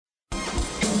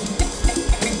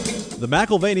The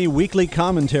McIlvaney Weekly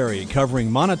Commentary,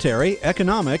 covering monetary,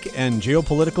 economic, and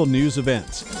geopolitical news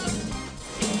events.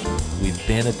 We've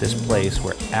been at this place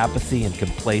where apathy and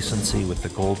complacency with the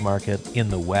gold market in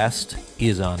the West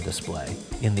is on display.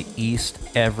 In the East,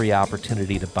 every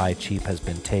opportunity to buy cheap has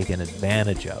been taken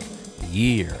advantage of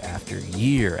year after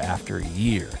year after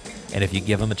year. And if you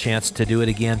give them a chance to do it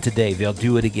again today, they'll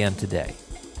do it again today.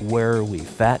 Where are we?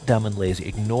 Fat, dumb, and lazy,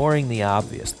 ignoring the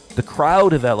obvious. The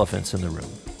crowd of elephants in the room.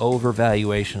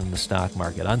 Overvaluation in the stock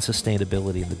market,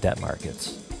 unsustainability in the debt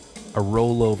markets, a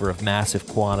rollover of massive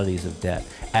quantities of debt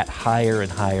at higher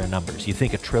and higher numbers. You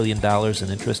think $1 trillion in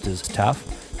interest is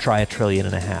tough? Try $1.5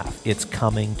 trillion. It's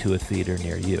coming to a theater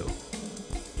near you.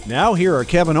 Now here are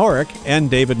Kevin Orrick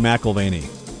and David McIlvaney.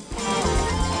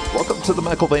 Welcome to the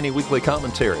McIlvaney Weekly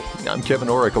Commentary. I'm Kevin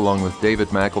Orrick along with David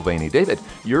McIlvaney. David,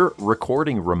 you're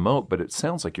recording remote, but it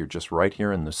sounds like you're just right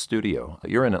here in the studio.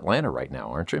 You're in Atlanta right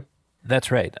now, aren't you?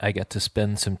 That's right. I got to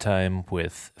spend some time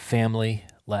with family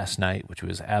last night, which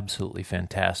was absolutely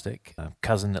fantastic. A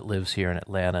cousin that lives here in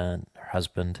Atlanta and her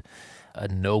husband, a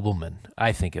nobleman.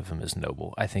 I think of him as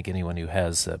noble. I think anyone who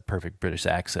has a perfect British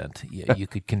accent, you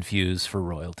could confuse for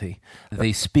royalty.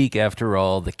 They speak, after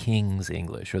all, the king's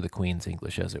English, or the queen's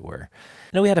English, as it were.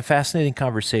 We had a fascinating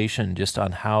conversation just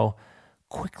on how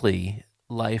quickly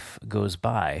life goes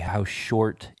by, how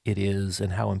short it is,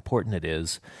 and how important it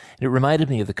is. And it reminded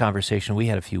me of the conversation we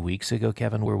had a few weeks ago,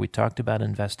 Kevin, where we talked about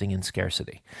investing in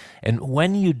scarcity. And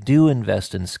when you do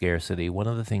invest in scarcity, one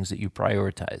of the things that you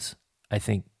prioritize, I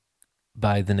think,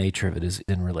 by the nature of it, is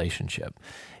in relationship.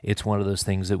 It's one of those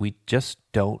things that we just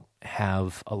don't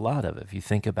have a lot of. If you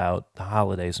think about the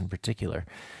holidays in particular,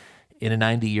 in a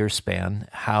 90-year span,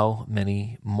 how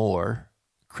many more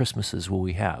Christmases will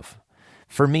we have?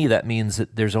 For me, that means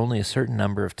that there's only a certain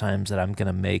number of times that I'm going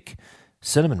to make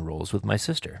cinnamon rolls with my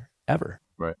sister, ever.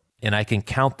 Right. And I can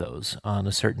count those on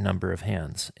a certain number of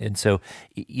hands. And so,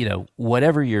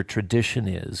 whatever your tradition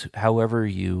is, however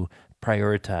you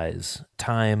prioritize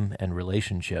time and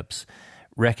relationships,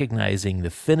 recognizing the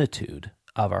finitude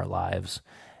of our lives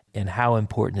and how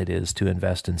important it is to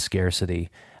invest in scarcity,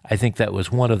 I think that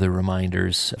was one of the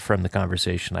reminders from the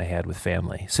conversation I had with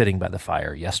family sitting by the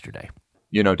fire yesterday.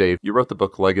 You know, Dave, you wrote the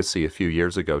book Legacy a few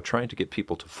years ago, trying to get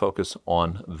people to focus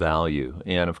on value.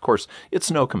 And of course,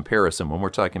 it's no comparison when we're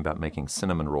talking about making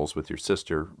cinnamon rolls with your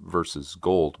sister versus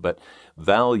gold. But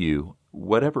value,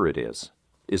 whatever it is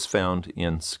found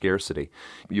in scarcity.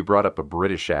 You brought up a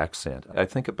British accent. I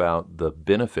think about the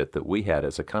benefit that we had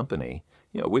as a company.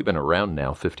 We've been around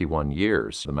now 51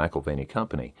 years, the McIlvaney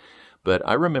Company. But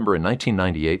I remember in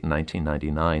 1998 and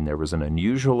 1999, there was an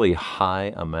unusually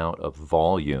high amount of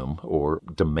volume or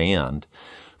demand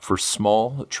for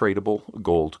small tradable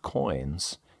gold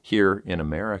coins here in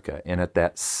America. And at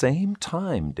that same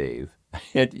time, Dave,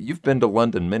 and you've been to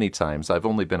London many times, I've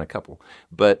only been a couple,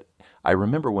 but I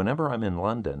remember whenever I'm in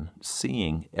London,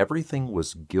 seeing everything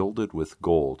was gilded with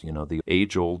gold, the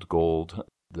age-old gold.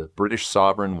 The British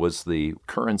sovereign was the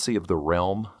currency of the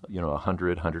realm,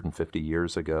 100, 150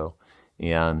 years ago.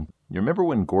 And you remember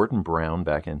when Gordon Brown,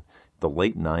 back in the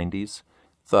late 90s,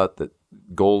 thought that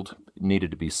gold needed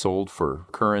to be sold for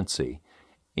currency?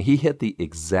 He hit the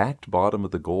exact bottom of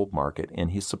the gold market,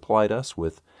 and he supplied us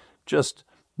with just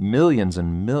millions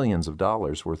and millions of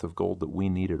dollars worth of gold that we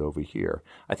needed over here.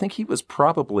 I think he was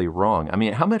probably wrong. I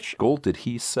mean, how much gold did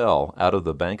he sell out of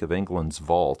the Bank of England's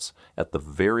vaults at the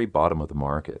very bottom of the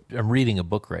market? I'm reading a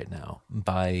book right now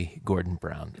by Gordon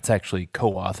Brown. It's actually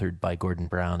co-authored by Gordon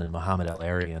Brown and Mohammed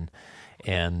El-Arian,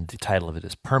 and the title of it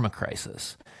is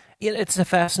Permacrisis. It's a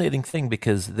fascinating thing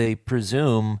because they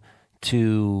presume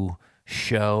to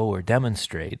show or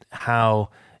demonstrate how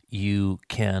you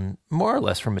can, more or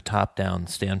less from a top-down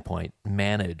standpoint,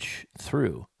 manage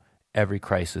through every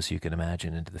crisis you can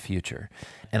imagine into the future.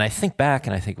 And I think back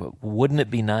and I think, well, wouldn't it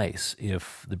be nice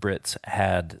if the Brits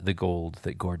had the gold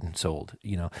that Gordon sold?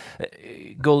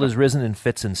 Gold has risen in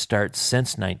fits and starts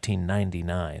since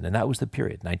 1999, and that was the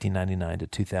period, 1999 to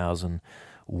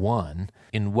 2001,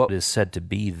 in what is said to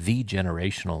be the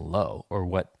generational low, or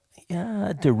what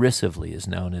derisively is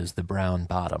known as the brown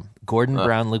bottom. Gordon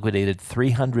Brown liquidated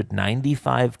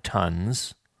 395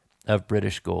 tons of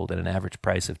British gold at an average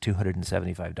price of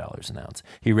 $275 an ounce.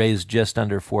 He raised just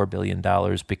under $4 billion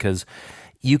because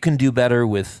you can do better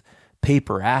with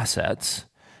paper assets.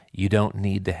 You don't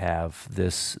need to have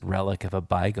this relic of a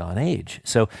bygone age.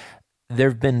 So there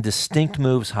have been distinct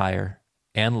moves higher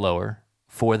and lower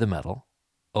for the metal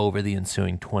over the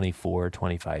ensuing 24,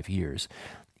 25 years.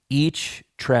 Each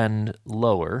trend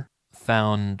lower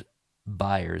found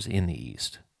buyers in the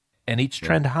East, and each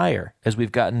trend higher as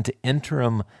we've gotten to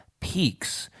interim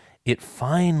peaks it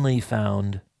finally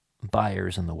found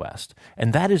buyers in the West.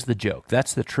 And that is the joke.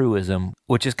 That's the truism,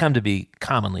 which has come to be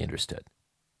commonly understood.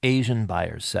 Asian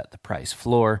buyers set the price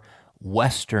floor,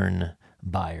 Western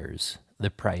buyers the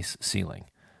price ceiling.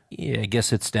 Yeah, I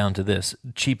guess it's down to this.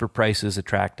 Cheaper prices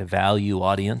attract a value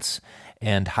audience,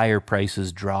 and higher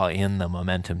prices draw in the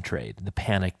momentum trade, the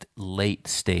panicked late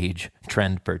stage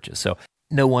trend purchase. So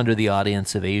no wonder the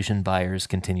audience of Asian buyers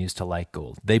continues to like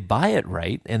gold. They buy it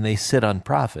right, and they sit on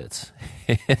profits.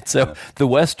 And so the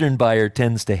Western buyer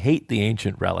tends to hate the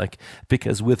ancient relic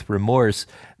because with remorse,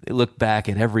 they look back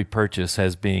at every purchase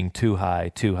as being too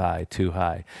high, too high, too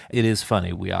high. It is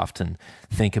funny. We often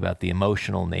think about the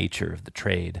emotional nature of the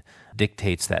trade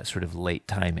dictates that sort of late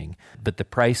timing. But the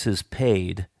prices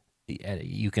paid,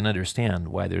 you can understand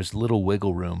why there's little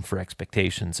wiggle room for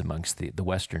expectations amongst the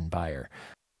Western buyer.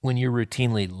 When you're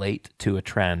routinely late to a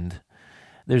trend,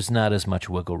 there's not as much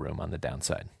wiggle room on the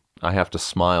downside. I have to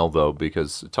smile, though,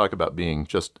 because talk about being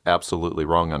just absolutely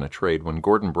wrong on a trade. When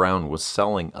Gordon Brown was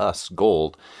selling us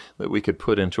gold that we could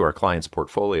put into our clients'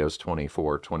 portfolios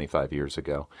 24, 25 years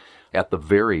ago, at the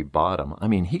very bottom, I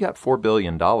mean, he got $4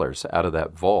 billion out of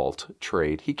that vault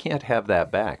trade. He can't have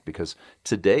that back because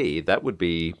today that would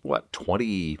be,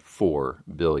 $24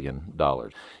 billion.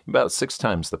 About 6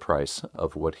 times the price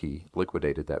of what he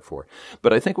liquidated that for.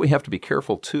 But I think we have to be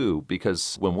careful, too,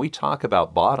 because when we talk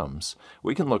about bottoms,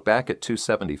 we can look back at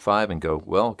 275 and go,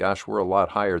 well, gosh, we're a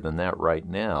lot higher than that right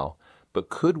now. But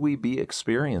could we be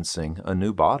experiencing a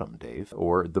new bottom, Dave,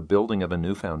 or the building of a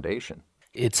new foundation?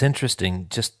 It's interesting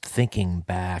just thinking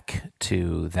back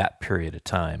to that period of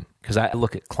time, because I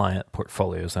look at client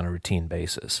portfolios on a routine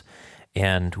basis.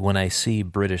 And when I see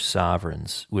British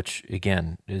sovereigns, which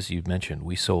again, as you mentioned,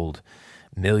 we sold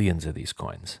millions of these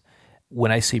coins. When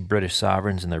I see British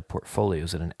sovereigns in their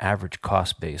portfolios at an average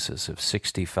cost basis of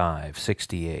 $65,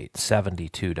 $68,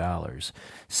 $72,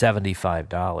 $75,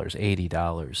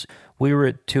 $80, we were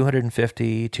at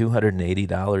 $250,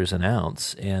 $280 an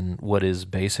ounce, and what is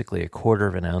basically a quarter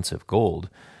of an ounce of gold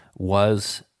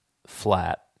was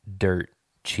flat, dirt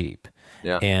cheap.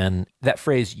 Yeah. And that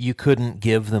phrase, you couldn't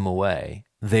give them away,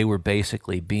 they were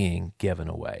basically being given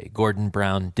away. Gordon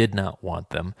Brown did not want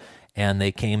them, and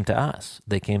they came to us.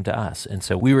 And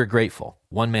so we were grateful.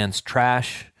 One man's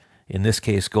trash, in this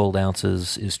case, gold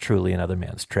ounces, is truly another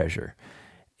man's treasure.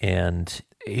 And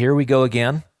here we go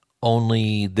again.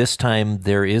 Only this time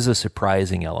there is a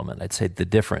surprising element. I'd say the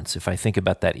difference, if I think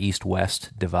about that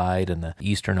East-West divide and the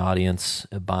Eastern audience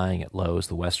buying at lows,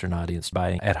 the Western audience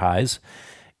buying at highs,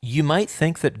 you might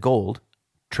think that gold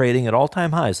trading at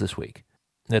all-time highs this week,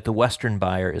 that the Western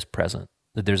buyer is present,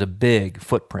 that there's a big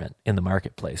footprint in the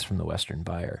marketplace from the Western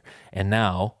buyer. And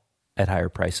now, at higher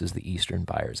prices, the Eastern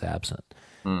buyer is absent.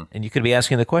 And you could be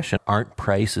asking the question, aren't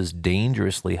prices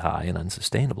dangerously high and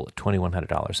unsustainable at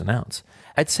 $2,100 an ounce?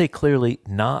 I'd say clearly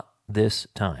not this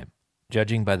time,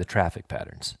 judging by the traffic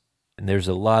patterns. And there's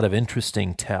a lot of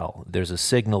interesting tell. There's a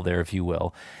signal there, if you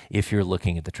will, if you're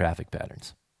looking at the traffic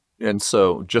patterns. And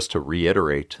so, just to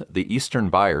reiterate, the Eastern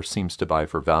buyer seems to buy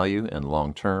for value and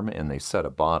long-term, and they set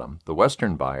a bottom. The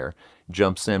Western buyer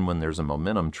jumps in when there's a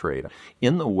momentum trade.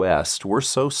 In the West, we're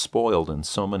so spoiled in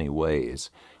so many ways.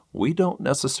 We don't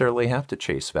necessarily have to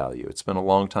chase value. It's been a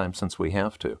long time since we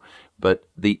have to. But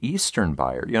the Eastern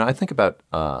buyer, I think about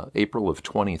April of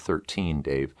 2013,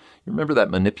 Dave. You remember that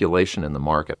manipulation in the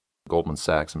market? Goldman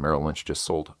Sachs and Merrill Lynch just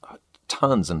sold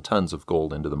tons and tons of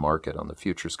gold into the market on the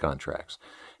futures contracts.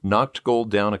 Knocked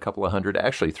gold down a couple of hundred,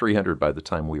 actually 300 by the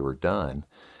time we were done.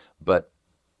 But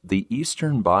the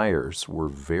Eastern buyers were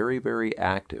very, very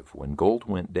active. When gold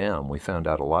went down, we found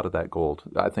out a lot of that gold,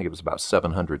 I think it was about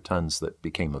 700 tons that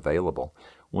became available,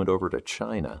 went over to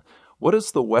China. What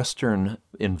does the Western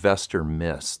investor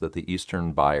miss that the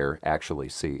Eastern buyer actually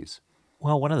sees?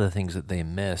 Well, one of the things that they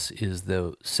miss is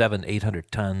the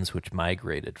 800 tons which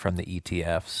migrated from the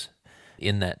ETFs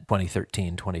in that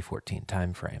 2013, 2014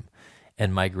 timeframe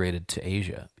and migrated to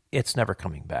Asia. It's never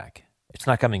coming back. It's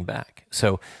not coming back.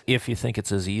 So if you think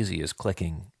it's as easy as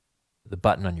clicking the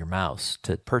button on your mouse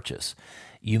to purchase,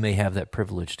 you may have that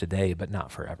privilege today, but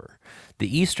not forever.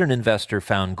 The Eastern investor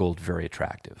found gold very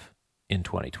attractive in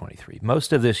 2023.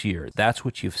 Most of this year, that's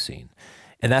what you've seen.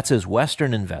 And that's as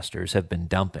Western investors have been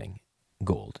dumping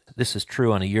gold. This is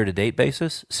true on a year-to-date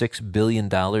basis, $6 billion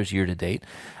year-to-date.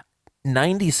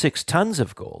 96 tons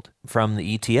of gold from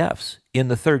the ETFs in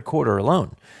the third quarter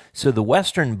alone. So the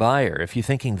Western buyer, if you're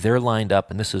thinking they're lined up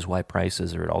and this is why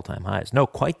prices are at all-time highs, no,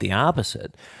 quite the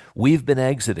opposite. We've been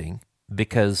exiting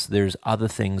because there's other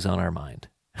things on our mind.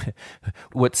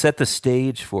 What set the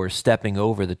stage for stepping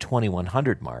over the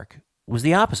 2100 mark was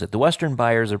the opposite. The Western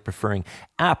buyers are preferring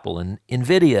Apple and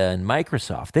NVIDIA and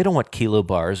Microsoft. They don't want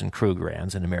Kilobars and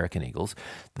Krugerrands and American Eagles.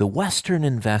 The Western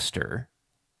investor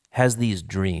has these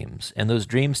dreams, and those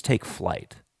dreams take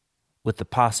flight with the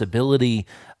possibility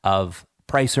of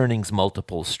price earnings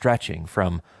multiples stretching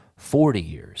from 40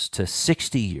 years to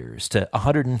 60 years to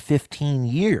 115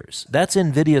 years. That's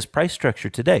NVIDIA's price structure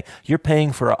today. You're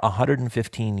paying for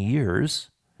 115 years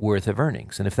worth of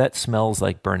earnings. And if that smells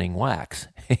like burning wax,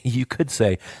 you could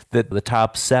say that the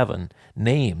top 7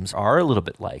 names are a little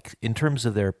bit like, in terms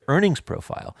of their earnings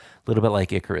profile, a little bit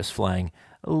like Icarus flying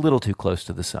a little too close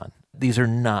to the sun. These are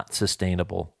not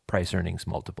sustainable price earnings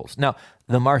multiples. Now,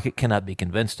 the market cannot be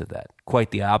convinced of that. Quite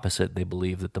the opposite. They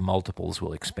believe that the multiples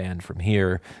will expand from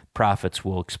here, profits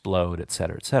will explode, et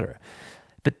cetera, et cetera.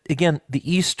 But again, the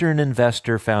Eastern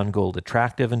investor found gold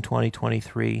attractive in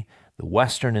 2023. The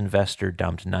Western investor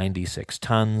dumped 96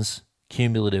 tons,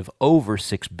 cumulative over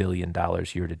 $6 billion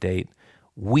year to date.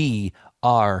 We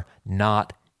are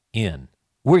not in.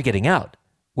 We're getting out.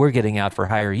 We're getting out for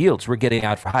higher yields. We're getting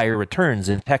out for higher returns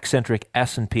in tech-centric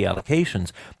S&P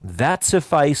allocations. That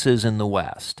suffices in the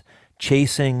West,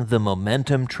 chasing the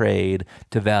momentum trade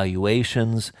to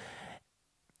valuations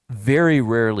very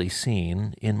rarely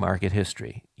seen in market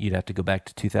history. You'd have to go back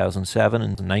to 2007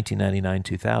 and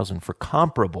 1999-2000 for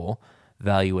comparable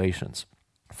valuations.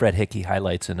 Fred Hickey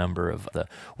highlights a number of the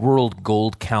World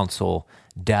Gold Council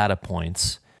data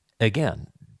points, again,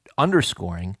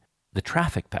 underscoring the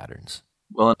traffic patterns.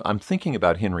 Well, I'm thinking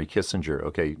about Henry Kissinger.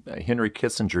 Okay, Henry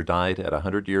Kissinger died at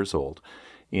 100 years old,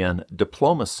 and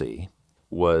diplomacy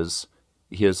was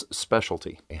his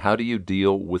specialty. How do you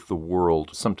deal with the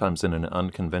world, sometimes in an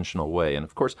unconventional way? And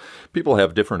of course, people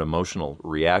have different emotional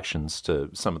reactions to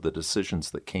some of the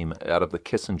decisions that came out of the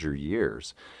Kissinger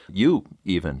years. You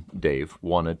even, Dave,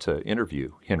 wanted to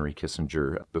interview Henry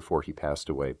Kissinger before he passed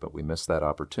away, but we missed that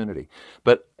opportunity.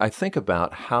 But I think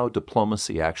about how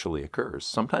diplomacy actually occurs.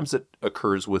 Sometimes it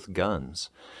occurs with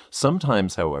guns.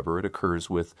 Sometimes, however, it occurs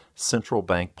with central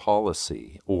bank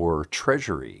policy or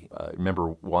treasury. Remember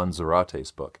Juan Zarate's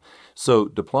book. So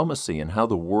diplomacy and how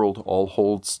the world all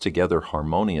holds together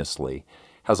harmoniously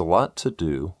has a lot to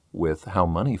do with how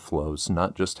money flows,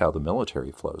 not just how the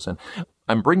military flows. And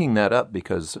I'm bringing that up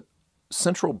because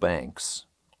central banks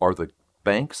are the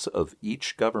banks of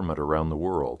each government around the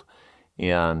world,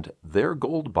 and their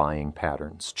gold buying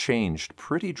patterns changed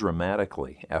pretty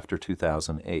dramatically after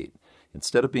 2008.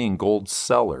 Instead of being gold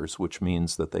sellers, which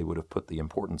means that they would have put the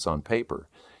importance on paper,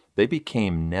 they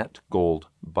became net gold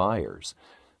buyers.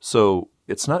 So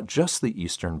it's not just the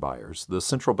Eastern buyers. The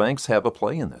central banks have a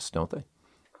play in this, don't they?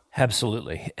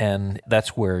 Absolutely. And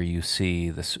that's where you see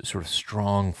this sort of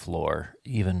strong floor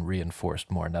even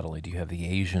reinforced more. Not only do you have the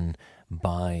Asian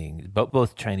buying, but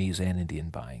both Chinese and Indian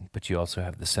buying, but you also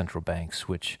have the central banks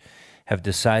which have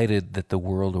decided that the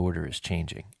world order is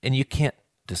changing. And you can't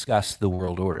discuss the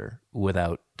world order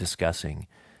without discussing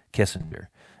Kissinger.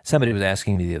 Somebody was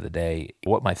asking me the other day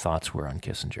what my thoughts were on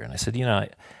Kissinger. And I said,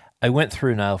 I went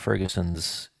through Niall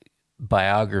Ferguson's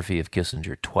biography of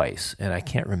Kissinger twice, and I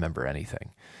can't remember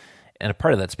anything. And a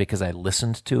part of that's because I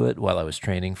listened to it while I was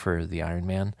training for the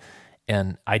Ironman,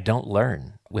 and I don't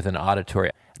learn with an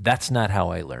auditory. That's not how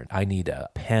I learn. I need a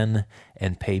pen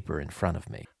and paper in front of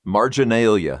me.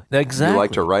 Marginalia. Exactly. You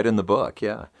like to write in the book,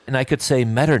 yeah. And I could say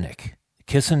Metternich.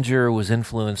 Kissinger was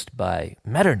influenced by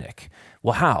Metternich.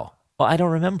 Well, how? Well, I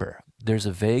don't remember. There's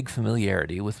a vague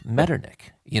familiarity with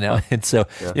Metternich, and so,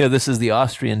 this is the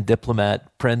Austrian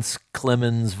diplomat, Prince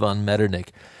Clemens von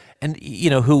Metternich. And,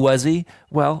 who was he?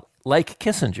 Well, like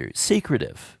Kissinger,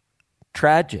 secretive,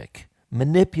 tragic,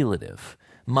 manipulative,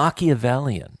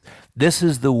 Machiavellian. This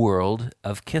is the world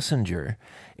of Kissinger.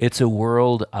 It's a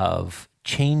world of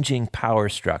changing power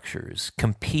structures,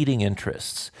 competing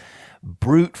interests,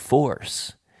 brute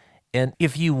force. And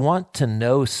if you want to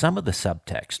know some of the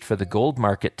subtext for the gold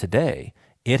market today,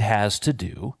 it has to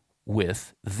do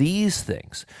with these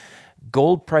things.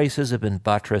 Gold prices have been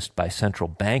buttressed by central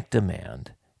bank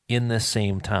demand in the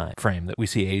same time frame that we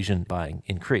see Asian buying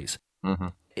increase. Mm-hmm.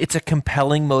 It's a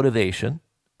compelling motivation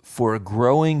for a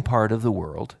growing part of the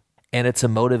world, and it's a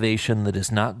motivation that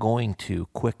is not going to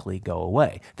quickly go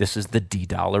away. This is the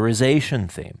de-dollarization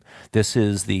theme. This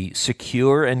is the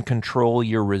secure and control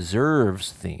your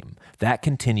reserves theme. That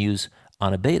continues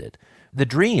unabated. The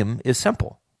dream is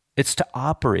simple. It's to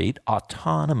operate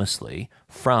autonomously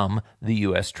from the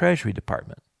U.S. Treasury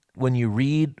Department. When you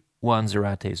read Juan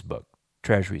Zarate's book,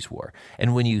 Treasury's War,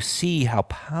 and when you see how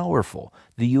powerful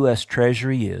the U.S.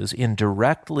 Treasury is in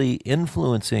directly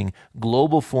influencing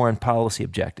global foreign policy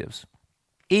objectives,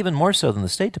 even more so than the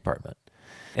State Department,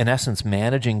 in essence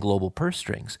managing global purse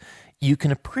strings, you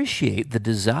can appreciate the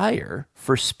desire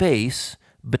for space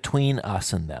between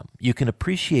us and them. You can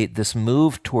appreciate this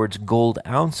move towards gold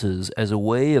ounces as a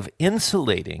way of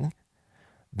insulating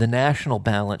the national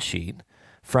balance sheet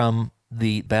from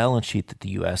the balance sheet that the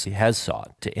U.S. has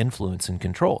sought to influence and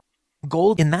control.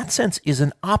 Gold, in that sense, is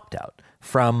an opt-out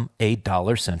from a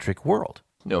dollar-centric world.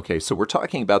 Okay, so we're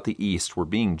talking about the East. We're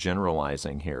being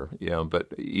generalizing here,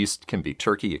 but East can be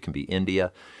Turkey, it can be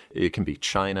India, it can be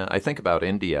China. I think about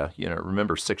India,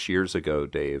 remember 6 years ago,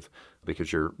 Dave,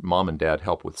 because your mom and dad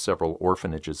helped with several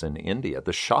orphanages in India,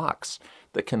 the shocks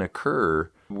that can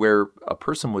occur where a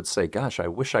person would say, gosh, I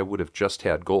wish I would have just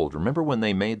had gold. Remember when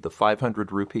they made the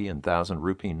 500 rupee and 1,000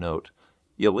 rupee note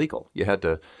illegal? You had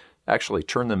to actually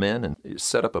turn them in and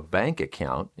set up a bank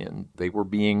account, and they were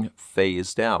being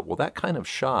phased out. Well, that kind of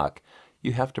shock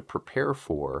you have to prepare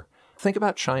for. Think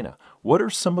about China. What are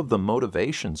some of the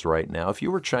motivations right now? If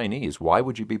you were Chinese, why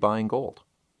would you be buying gold?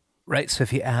 Right. So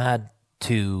if you add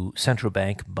to central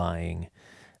bank buying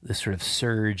this sort of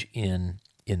surge in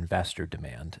investor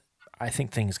demand, I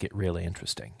think things get really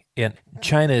interesting. And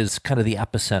China is kind of the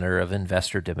epicenter of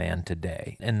investor demand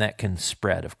today, and that can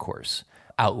spread, of course,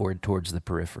 outward towards the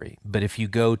periphery. But if you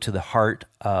go to the heart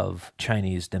of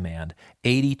Chinese demand,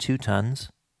 82 tons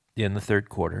in the third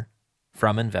quarter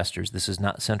from investors. This is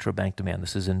not central bank demand.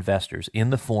 This is investors in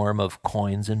the form of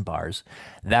coins and bars.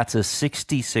 That's a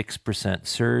 66%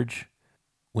 surge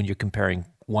when you're comparing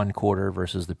one quarter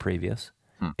versus the previous.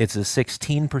 It's a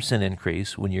 16%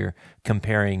 increase when you're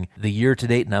comparing the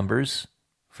year-to-date numbers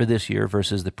for this year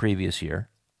versus the previous year.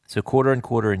 So quarter on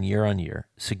quarter and year on year,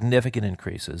 significant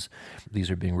increases. These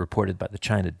are being reported by the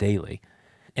China Daily.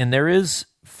 And there is,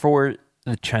 for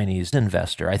the Chinese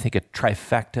investor, I think a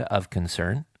trifecta of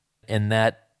concern, and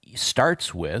that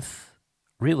starts with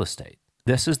real estate.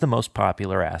 This is the most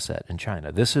popular asset in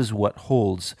China. This is what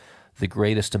holds the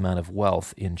greatest amount of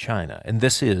wealth in China. And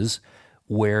this is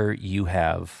where you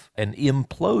have an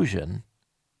implosion,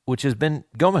 which has been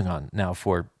going on now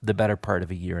for the better part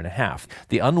of a year and a half.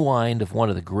 The unwind of one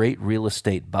of the great real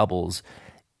estate bubbles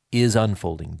is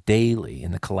unfolding daily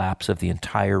in the collapse of the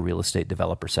entire real estate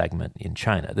developer segment in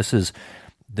China. This is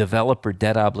developer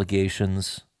debt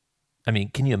obligations. I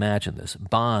mean, can you imagine this?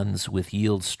 Bonds with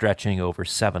yields stretching over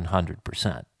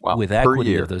 700%, wow, with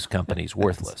equity of those companies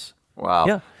worthless. Wow.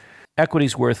 Yeah.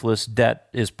 Equity's worthless, debt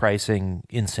is pricing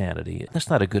insanity. That's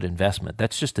not a good investment.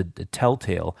 That's just a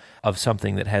telltale of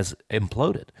something that has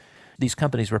imploded. These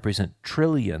companies represent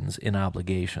trillions in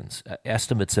obligations,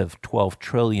 estimates of $12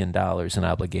 trillion in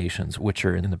obligations, which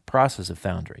are in the process of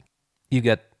foundering. You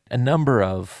get a number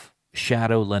of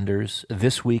shadow lenders.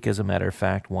 This week, as a matter of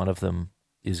fact, one of them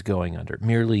is going under.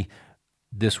 Merely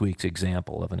this week's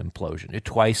example of an implosion.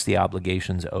 Twice the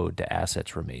obligations owed to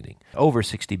assets remaining. Over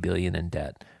 $60 billion in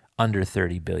debt. Under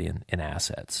 $30 billion in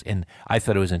assets. And I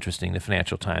thought it was interesting. The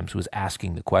Financial Times was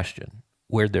asking the question,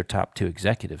 where'd their top two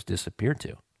executives disappear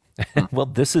to? Well,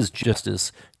 this is just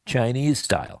as Chinese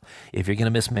style. If you're going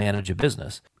to mismanage a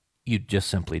business, you just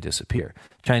simply disappear.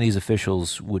 Chinese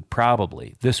officials would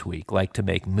probably, this week, like to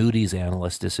make Moody's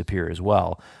analysts disappear as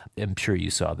well. I'm sure you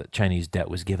saw that Chinese debt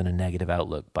was given a negative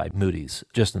outlook by Moody's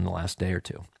just in the last day or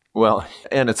two. Well,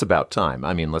 and it's about time.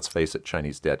 I mean, let's face it,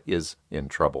 Chinese debt is in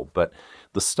trouble. But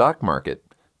the stock market,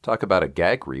 talk about a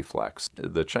gag reflex.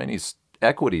 The Chinese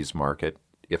equities market,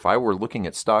 if I were looking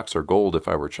at stocks or gold, if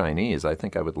I were Chinese, I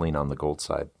think I would lean on the gold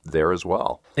side there as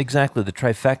well. Exactly. The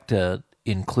trifecta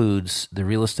includes the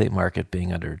real estate market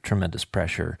being under tremendous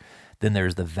pressure. Then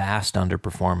there's the vast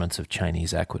underperformance of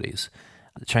Chinese equities.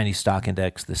 The Chinese stock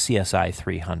index, the CSI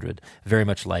 300, very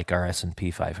much like our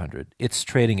S&P 500. It's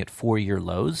trading at 4-year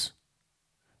lows.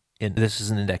 And this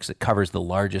is an index that covers the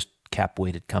largest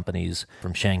cap-weighted companies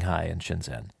from Shanghai and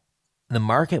Shenzhen. The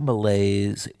market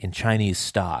malaise in Chinese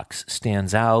stocks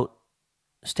stands out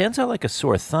like a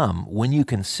sore thumb when you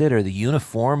consider the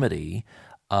uniformity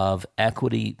of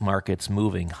equity markets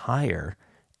moving higher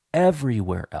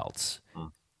everywhere else.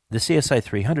 The CSI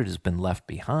 300 has been left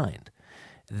behind.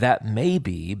 That may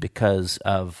be because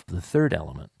of the third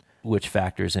element, which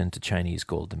factors into Chinese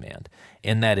gold demand,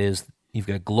 and that is you've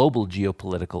got global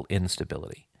geopolitical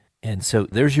instability. And so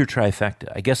there's your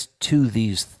trifecta. I guess to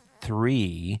these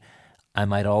three, I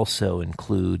might also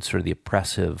include sort of the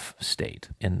oppressive state.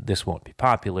 And this won't be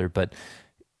popular, but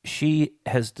Xi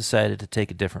has decided to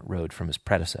take a different road from his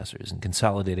predecessors in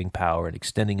consolidating power and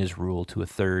extending his rule to a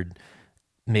third,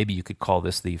 maybe you could call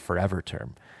this the forever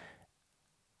term.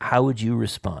 How would you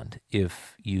respond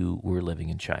if you were living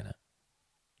in China?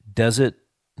 Does it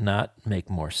not make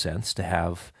more sense to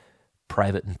have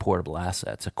private and portable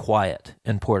assets, a quiet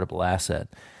and portable asset,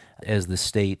 as the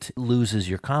state loses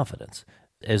your confidence?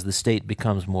 as the state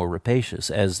becomes more rapacious,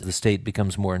 as the state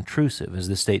becomes more intrusive, as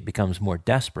the state becomes more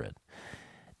desperate,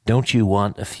 don't you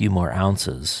want a few more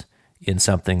ounces in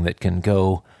something that can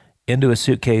go into a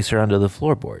suitcase or under the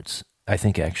floorboards? I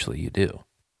think actually you do.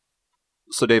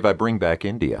 So, Dave, I bring back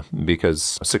India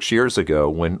because 6 years ago,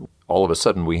 when all of a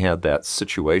sudden we had that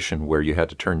situation where you had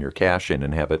to turn your cash in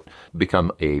and have it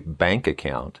become a bank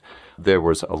account, there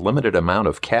was a limited amount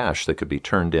of cash that could be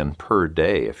turned in per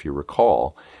day, if you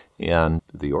recall. And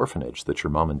the orphanage that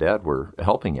your mom and dad were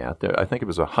helping at, I think it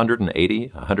was 180,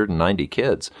 190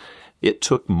 kids. It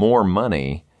took more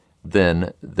money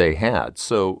than they had.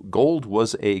 So gold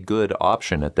was a good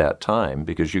option at that time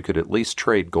because you could at least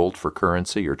trade gold for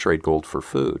currency or trade gold for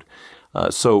food.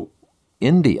 So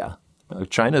India,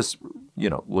 China's,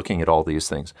 looking at all these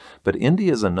things, but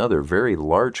India is another very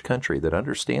large country that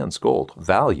understands gold,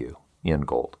 value in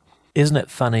gold. Isn't it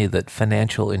funny that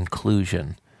financial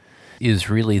inclusion is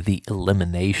really the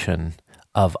elimination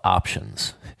of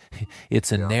options?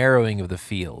 It's a narrowing of the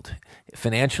field.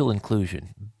 Financial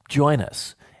inclusion, join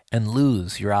us and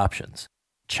lose your options.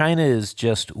 China is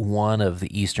just one of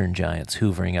the Eastern giants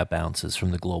hoovering up ounces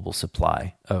from the global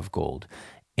supply of gold.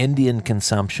 Indian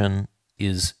consumption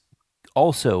is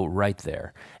also right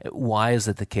there. Why is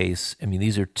that the case? I mean,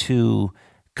 these are two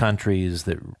countries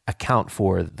that account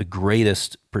for the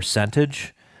greatest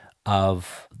percentage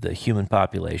of the human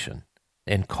population,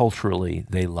 and culturally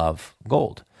they love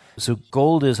gold. So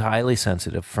gold is highly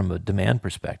sensitive from a demand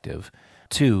perspective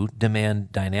to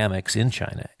demand dynamics in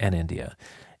China and India.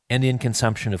 Indian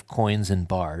consumption of coins and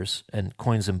bars,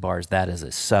 that is a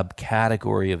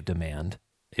subcategory of demand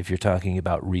if you're talking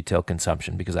about retail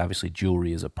consumption, because obviously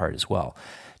jewelry is a part as well.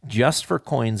 Just for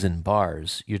coins and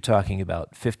bars, you're talking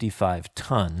about 55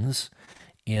 tons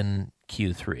in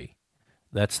Q3.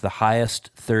 That's the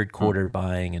highest third quarter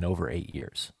buying in over 8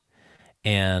 years.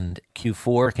 And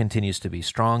Q4 continues to be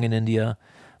strong in India.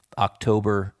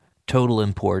 October total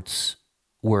imports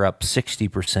were up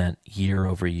 60% year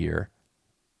over year.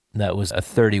 That was a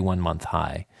 31-month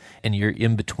high. And you're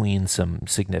in between some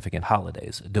significant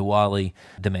holidays. Diwali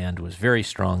demand was very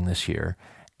strong this year.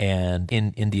 And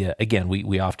in India, again,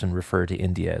 we often refer to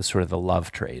India as sort of the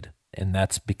love trade. And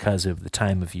that's because of the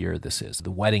time of year this is.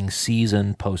 The wedding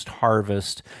season,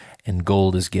 post-harvest, and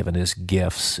gold is given as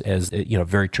gifts, as a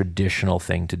very traditional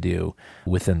thing to do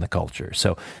within the culture.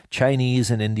 So Chinese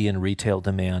and Indian retail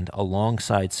demand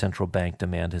alongside central bank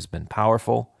demand has been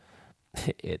powerful.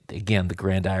 Again, the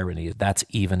grand irony is that's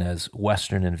even as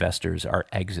Western investors are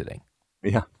exiting.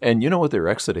 Yeah. And you know what they're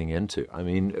exiting into? I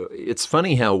mean, it's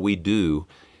funny how we do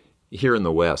here in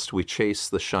the West, we chase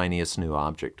the shiniest new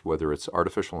object, whether it's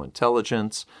artificial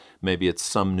intelligence, maybe it's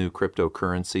some new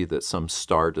cryptocurrency that some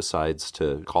star decides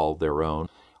to call their own,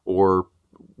 or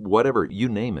whatever, you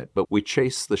name it. But we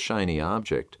chase the shiny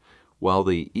object, while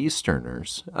the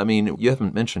Easterners, I mean, you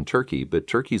haven't mentioned Turkey, but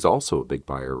Turkey's also a big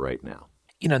buyer right now.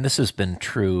 And this has been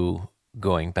true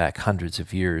going back hundreds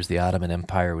of years. The Ottoman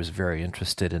Empire was very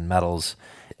interested in metals,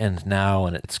 and now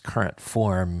in its current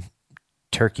form,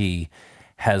 Turkey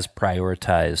has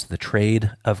prioritized the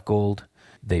trade of gold.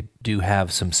 They do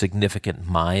have some significant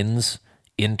mines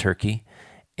in Turkey,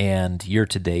 and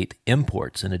year-to-date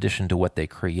imports, in addition to what they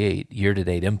create,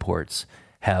 year-to-date imports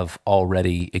have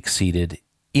already exceeded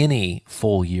any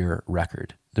full-year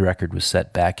record. The record was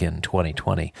set back in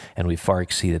 2020, and we've far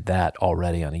exceeded that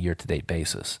already on a year-to-date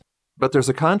basis. But there's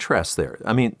a contrast there.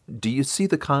 I mean, do you see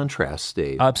the contrast,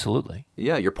 Dave? Absolutely.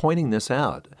 Yeah, you're pointing this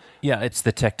out. Yeah, it's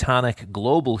the tectonic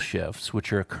global shifts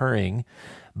which are occurring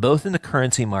both in the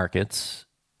currency markets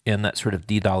in that sort of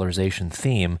de-dollarization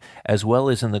theme, as well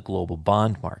as in the global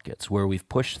bond markets, where we've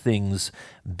pushed things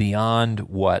beyond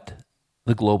what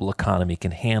the global economy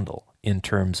can handle in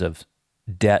terms of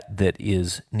debt that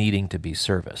is needing to be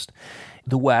serviced.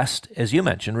 The West, as you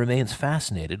mentioned, remains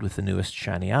fascinated with the newest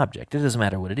shiny object. It doesn't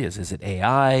matter what it is. Is it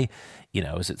AI?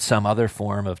 Is it some other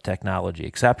form of technology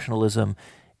exceptionalism?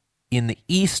 In the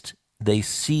East, they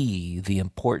see the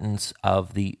importance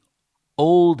of the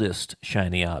oldest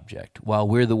shiny object, while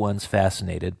we're the ones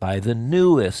fascinated by the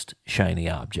newest shiny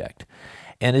object.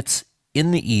 And it's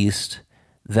in the East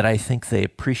that I think they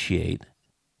appreciate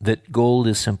that gold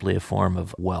is simply a form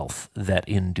of wealth that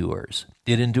endures.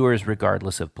 It endures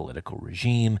regardless of political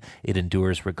regime. It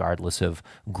endures regardless of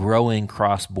growing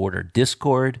cross-border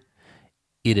discord.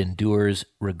 It endures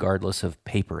regardless of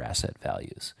paper asset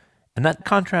values. And that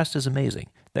contrast is amazing.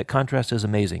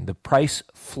 The price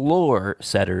floor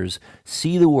setters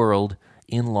see the world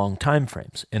in long time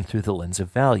frames and through the lens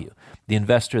of value. The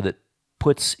investor that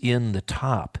puts in the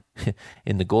top,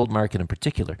 in the gold market in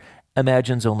particular,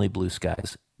 imagines only blue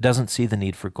skies, doesn't see the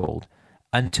need for gold,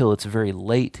 until it's very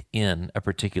late in a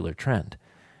particular trend.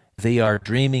 They are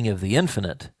dreaming of the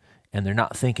infinite, and they're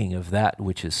not thinking of that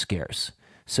which is scarce.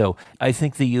 So I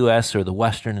think the U.S. or the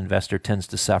Western investor tends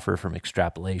to suffer from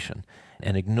extrapolation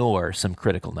and ignore some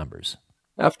critical numbers.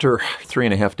 After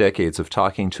 3.5 decades of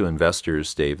talking to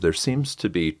investors, Dave, there seems to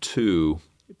be two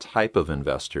type of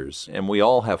investors, and we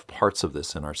all have parts of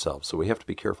this in ourselves, so we have to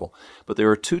be careful. But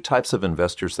there are two types of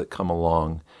investors that come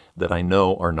along that I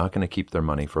know are not going to keep their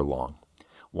money for long.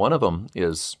 One of them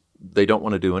is they don't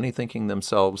want to do any thinking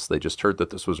themselves. They just heard that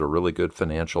this was a really good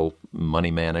financial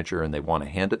money manager, and they want to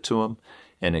hand it to them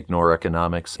and ignore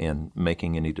economics and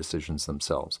making any decisions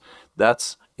themselves.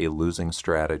 That's a losing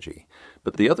strategy.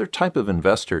 But the other type of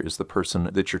investor is the person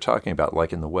that you're talking about,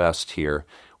 like in the West here,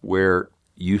 where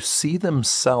you see them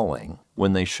selling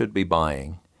when they should be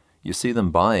buying. You see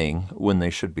them buying when they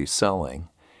should be selling,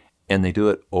 and they do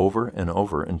it over and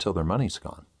over until their money's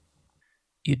gone.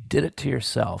 You did it to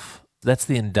yourself. That's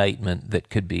the indictment that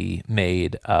could be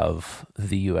made of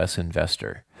the U.S.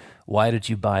 investor. Why did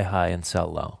you buy high and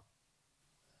sell low?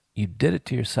 You did it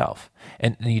to yourself.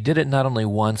 And you did it not only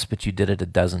once, but you did it a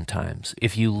dozen times.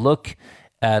 If you look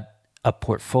at a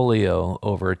portfolio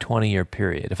over a 20-year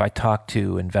period, if I talk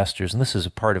to investors, and this is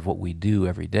a part of what we do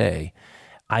every day,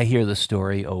 I hear the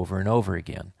story over and over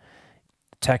again.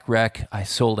 Tech wreck, I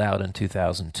sold out in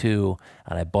 2002,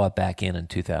 and I bought back in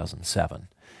 2007.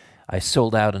 I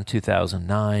sold out in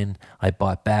 2009. I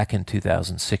bought back in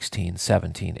 2016,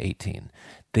 17, 18.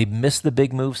 They miss the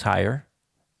big moves higher.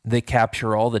 They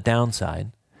capture all the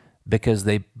downside because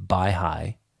they buy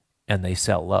high and they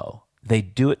sell low. They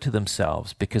do it to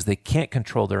themselves because they can't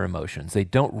control their emotions. They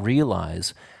don't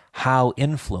realize how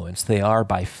influenced they are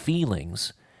by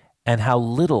feelings and how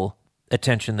little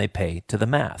attention they pay to the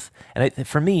math. And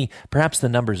for me, perhaps the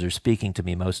numbers are speaking to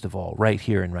me most of all right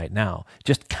here and right now.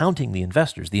 Just counting the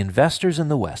investors in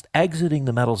the West exiting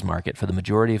the metals market for the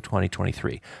majority of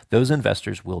 2023, those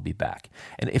investors will be back.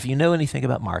 And if you know anything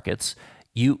about markets,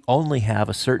 you only have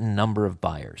a certain number of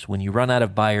buyers. When you run out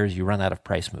of buyers, you run out of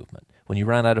price movement. When you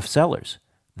run out of sellers,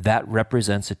 that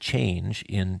represents a change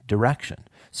in direction.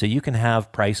 So you can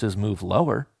have prices move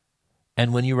lower,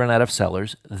 and when you run out of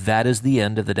sellers, that is the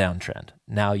end of the downtrend.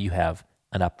 Now you have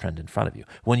an uptrend in front of you.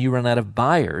 When you run out of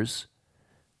buyers,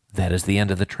 that is the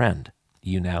end of the trend.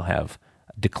 You now have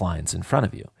declines in front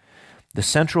of you. The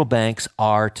central banks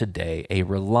are today a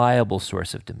reliable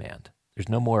source of demand. There's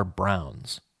no more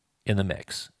Browns in the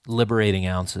mix, liberating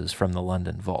ounces from the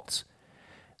London vaults.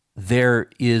 There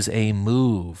is a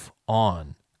move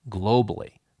on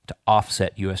globally to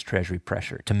offset U.S. Treasury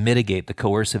pressure, to mitigate the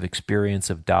coercive experience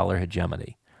of dollar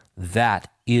hegemony.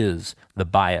 That is the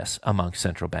bias among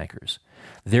central bankers.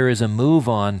 There is a move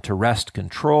on to wrest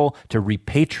control, to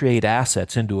repatriate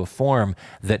assets into a form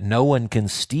that no one can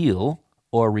steal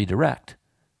or redirect.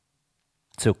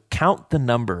 So count the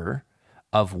number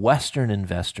of Western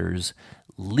investors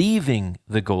leaving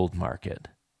the gold market.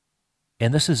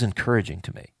 And this is encouraging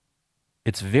to me.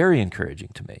 It's very encouraging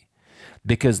to me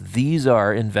because these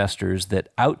are investors that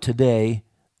out today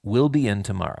will be in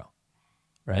tomorrow,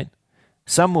 right?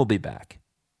 Some will be back.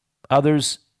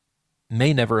 Others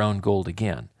may never own gold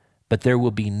again, but there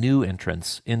will be new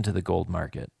entrants into the gold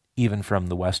market, even from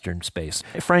the Western space.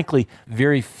 Frankly,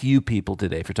 very few people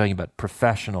today, if you're talking about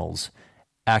professionals,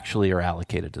 actually are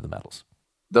allocated to the metals.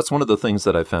 That's one of the things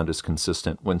that I found is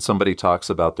consistent. When somebody talks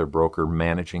about their broker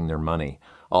managing their money,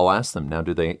 I'll ask them, now,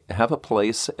 do they have a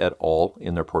place at all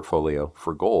in their portfolio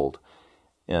for gold?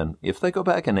 And if they go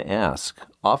back and ask,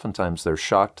 oftentimes they're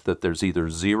shocked that there's either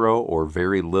zero or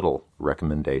very little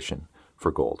recommendation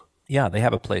for gold. Yeah, they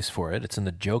have a place for it. It's in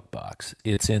the joke box.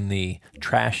 It's in the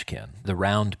trash can, the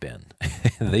round bin.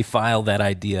 They file that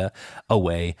idea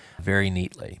away very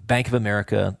neatly. Bank of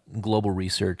America Global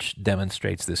Research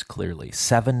demonstrates this clearly.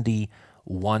 71%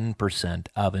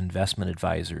 of investment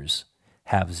advisors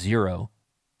have 0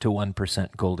 to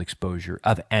 1% gold exposure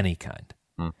of any kind.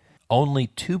 Only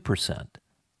 2%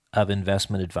 of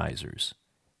investment advisors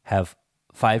have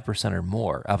 5% or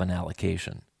more of an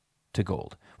allocation to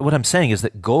gold. What I'm saying is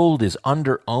that gold is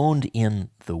under-owned in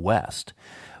the West.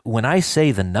 When I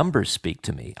say the numbers speak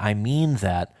to me, I mean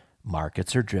that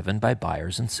markets are driven by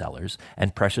buyers and sellers,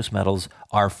 and precious metals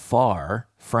are far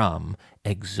from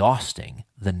exhausting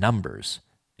the numbers.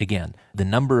 Again, the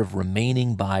number of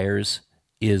remaining buyers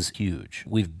is huge.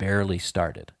 We've barely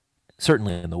started,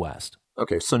 certainly in the West.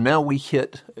 Okay, so now we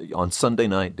hit, on Sunday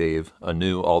night, Dave, a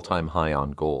new all-time high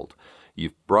on gold.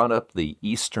 You've brought up the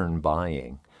Eastern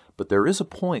buying, but there is a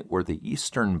point where the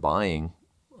Eastern buying,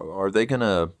 are they going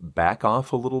to back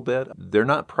off a little bit? They're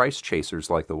not price chasers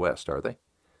like the West, are they?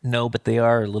 No, but they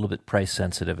are a little bit price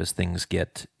sensitive as things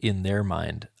get, in their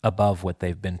mind, above what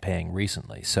they've been paying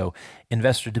recently. So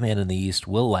investor demand in the East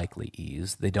will likely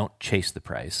ease. They don't chase the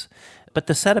price. But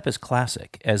the setup is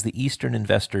classic. As the Eastern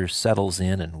investor settles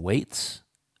in and waits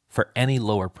for any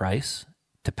lower price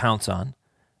to pounce on,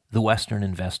 the Western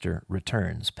investor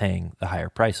returns, paying the higher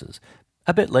prices.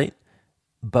 A bit late,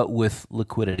 but with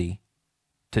liquidity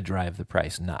to drive the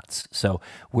price nuts. So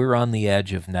we're on the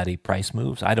edge of nutty price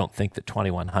moves. I don't think that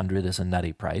 2100 is a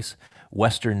nutty price.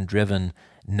 Western-driven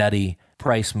nutty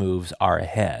price moves are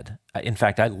ahead. In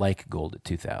fact, I like gold at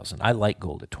 2000. I like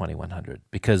gold at 2100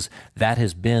 because that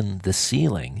has been the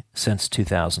ceiling since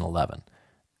 2011.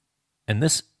 And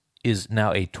this is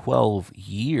now a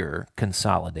 12-year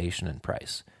consolidation in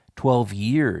price. 12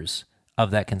 years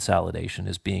of that consolidation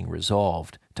is being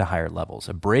resolved to higher levels.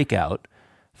 A breakout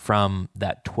from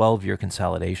that 12-year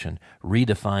consolidation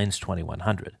redefines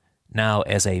 2100 now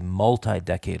as a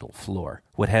multi-decadal floor.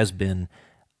 What has been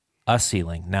a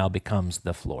ceiling now becomes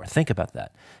the floor. Think about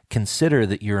that. Consider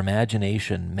that your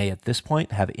imagination may at this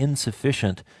point have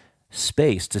insufficient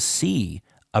space to see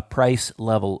a price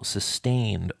level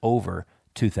sustained over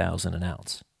 2000 an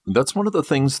ounce. That's one of the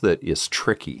things that is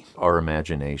tricky, our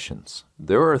imaginations.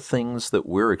 There are things that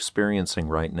we're experiencing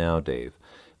right now, Dave,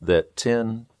 that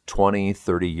 10, 20,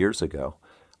 30 years ago,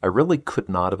 I really could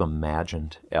not have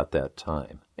imagined at that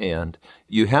time. And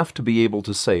you have to be able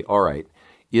to say, all right,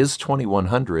 is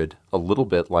 2100 a little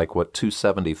bit like what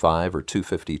 275 or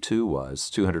 252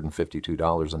 was,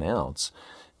 $252 an ounce,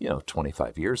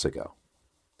 25 years ago?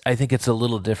 I think it's a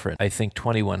little different. I think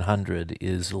 2100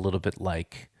 is a little bit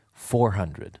like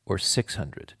 400 or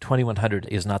 600. 2100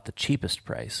 is not the cheapest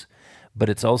price, but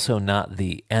it's also not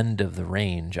the end of the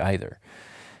range either.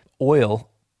 Oil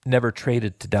never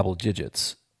traded to double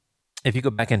digits. If you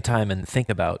go back in time and think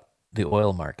about the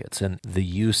oil markets and the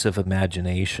use of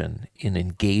imagination in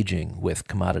engaging with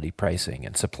commodity pricing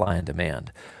and supply and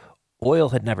demand, oil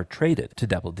had never traded to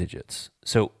double digits.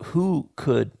 So who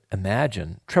could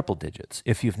imagine triple digits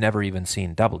if you've never even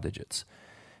seen double digits?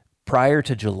 Prior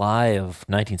to July of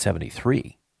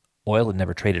 1973, oil had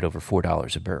never traded over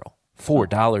 $4 a barrel.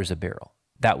 $4 a barrel.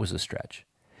 That was a stretch.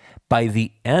 By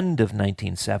the end of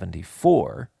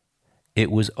 1974,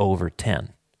 it was over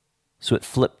 10. So it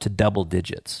flipped to double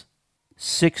digits.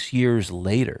 6 years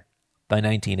later, by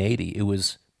 1980, it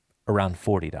was around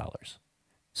 $40.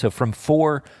 So from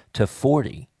 4 to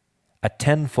 40, a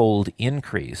tenfold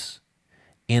increase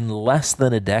in less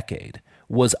than a decade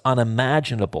was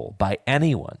unimaginable by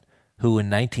anyone who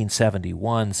in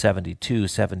 1971, 72,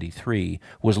 73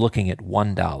 was looking at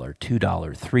 $1, $2,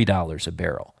 $3 a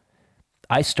barrel.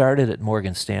 I started at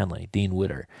Morgan Stanley, Dean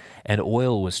Witter, and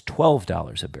oil was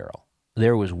 $12 a barrel.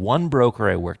 There was one broker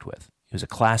I worked with. He was a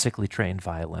classically trained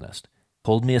violinist.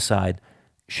 Pulled me aside,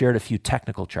 shared a few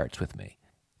technical charts with me,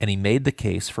 and he made the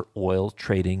case for oil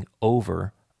trading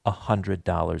over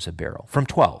 $100 a barrel from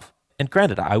 12. And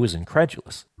granted, I was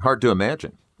incredulous. Hard to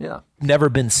imagine. Yeah. Never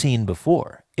been seen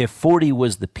before. If 40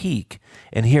 was the peak,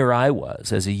 and here I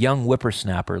was as a young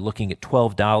whippersnapper looking at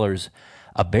 $12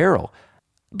 a barrel.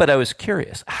 But I was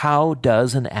curious, how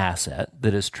does an asset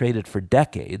that has traded for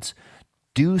decades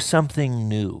do something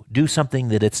new, do something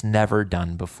that it's never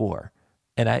done before?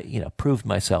 And I, proved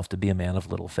myself to be a man of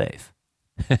little faith.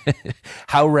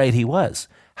 How right he was.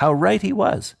 How right he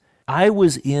was. I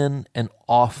was in an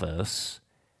office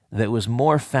that was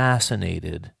more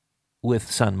fascinated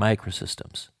with Sun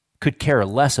Microsystems, could care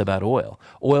less about oil.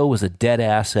 Oil was a dead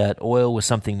asset. Oil was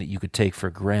something that you could take for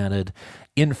granted.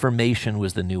 Information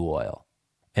was the new oil.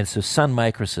 And so Sun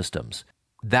Microsystems,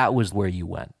 that was where you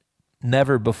went.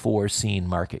 Never before seen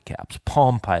market caps.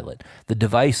 Palm Pilot, the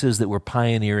devices that were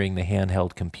pioneering the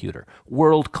handheld computer.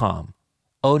 WorldCom,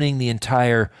 owning the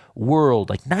entire world,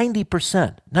 like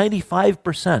 90%,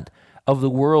 95% of the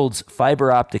world's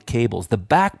fiber optic cables, the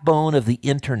backbone of the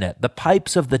internet, the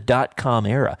pipes of the dot-com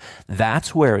era.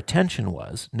 That's where attention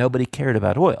was. Nobody cared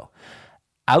about oil.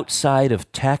 Outside of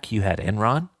tech, you had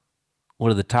Enron,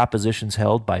 one of the top positions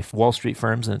held by Wall Street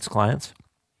firms and its clients.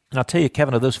 And I'll tell you,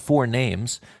 Kevin, of those 4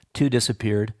 names, 2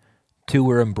 disappeared, 2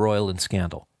 were embroiled in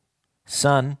scandal.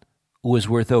 Sun was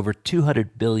worth over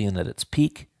 $200 billion at its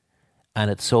peak, and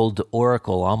it sold to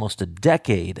Oracle almost a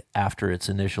decade after its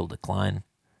initial decline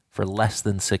for less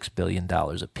than $6 billion,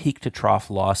 a peak-to-trough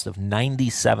loss of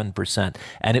 97%,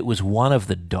 and it was one of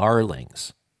the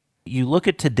darlings. You look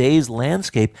at today's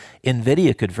landscape,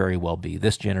 NVIDIA could very well be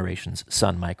this generation's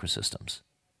Sun Microsystems.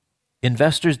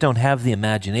 Investors don't have the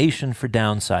imagination for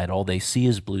downside. All they see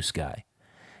is blue sky.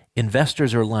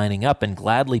 Investors are lining up and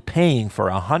gladly paying for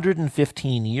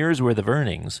 115 years' worth of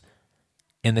earnings.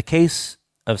 In the case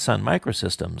of Sun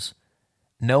Microsystems,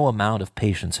 no amount of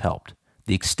patience helped.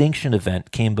 The extinction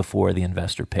event came before the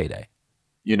investor payday.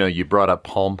 You know, you brought up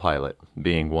Palm Pilot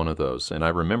being one of those, and I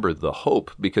remember the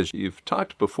hope because you've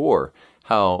talked before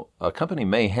how a company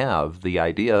may have the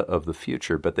idea of the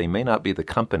future, but they may not be the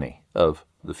company of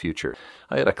the future.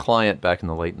 I had a client back in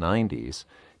the late 90s.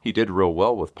 He did real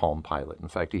well with Palm Pilot. In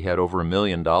fact, he had over $1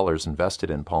 million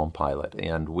invested in Palm Pilot,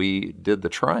 and we did the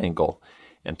triangle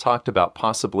and talked about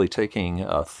possibly taking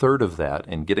a third of that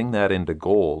and getting that into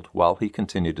gold while he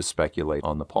continued to speculate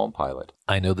on the Palm Pilot.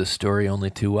 I know this story only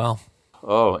too well.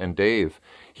 Oh, and Dave,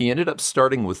 he ended up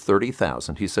starting with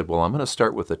 30,000. He said, well, I'm going to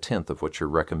start with a tenth of what you're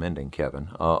recommending, Kevin.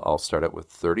 I'll start out with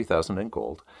 30,000 in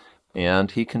gold.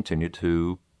 And he continued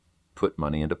to put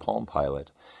money into Palm Pilot.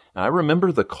 And I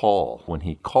remember the call. When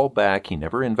he called back, he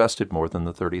never invested more than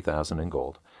the 30,000 in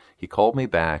gold. He called me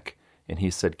back and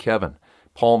he said, Kevin,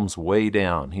 Palm's way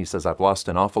down. He says, I've lost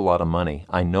an awful lot of money.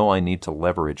 I know I need to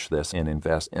leverage this and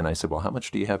invest. And I said, well, how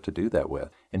much do you have to do that with?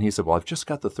 And he said, well, I've just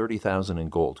got the 30,000 in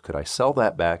gold. Could I sell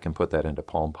that back and put that into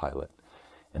Palm Pilot?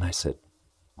 And I said,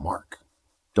 Mark,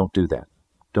 don't do that.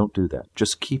 Don't do that.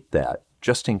 Just keep that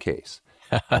just in case.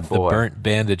 The burnt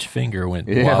bandage finger went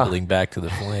wobbling back to the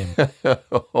flame.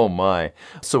 Oh, my.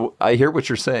 So I hear what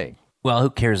you're saying. Well, who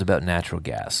cares about natural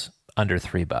gas under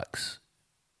 $3?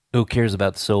 Who cares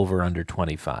about silver under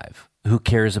 25? Who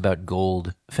cares about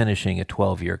gold finishing a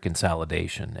 12-year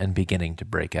consolidation and beginning to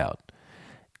break out?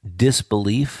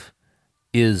 Disbelief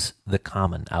is the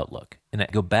common outlook. And I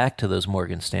go back to those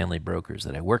Morgan Stanley brokers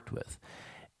that I worked with.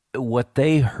 What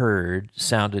they heard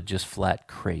sounded just flat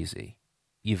crazy.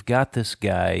 You've got this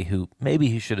guy who maybe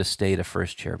he should have stayed a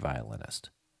first-chair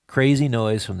violinist. Crazy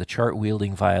noise from the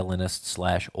chart-wielding violinist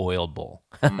 / oil bull.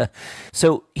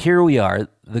 So here we are,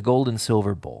 the gold and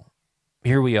silver bull.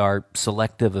 Here we are,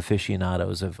 selective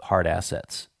aficionados of hard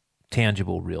assets,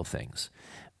 tangible, real things.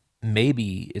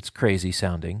 Maybe it's crazy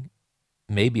sounding.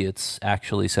 Maybe it's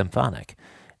actually symphonic.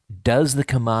 Does the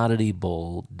commodity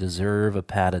bull deserve a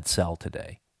padded cell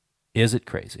today? Is it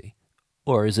crazy?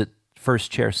 Or is it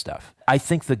first chair stuff? I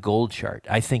think the gold chart,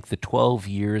 I think the 12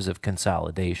 years of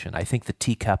consolidation, I think the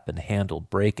teacup and handle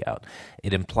breakout,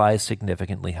 it implies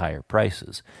significantly higher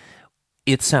prices.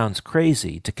 It sounds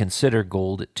crazy to consider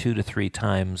gold at 2 to 3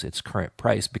 times its current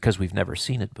price because we've never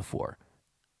seen it before.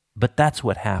 But that's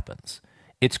what happens.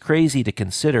 It's crazy to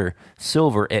consider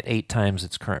silver at 8 times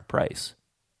its current price.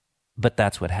 But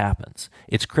that's what happens.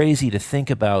 It's crazy to think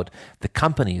about the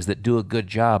companies that do a good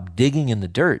job digging in the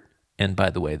dirt. And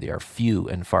by the way, they are few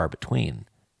and far between.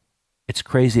 It's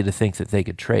crazy to think that they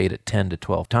could trade at 10 to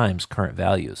 12 times current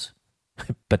values.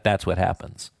 But that's what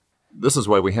happens. This is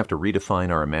why we have to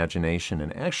redefine our imagination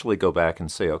and actually go back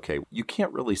and say, okay, you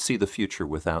can't really see the future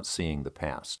without seeing the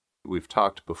past. We've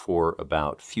talked before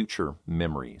about future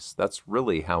memories. That's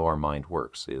really how our mind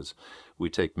works, is we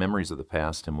take memories of the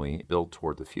past and we build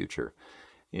toward the future.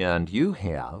 And you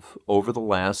have, over the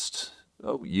last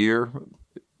year,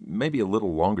 maybe a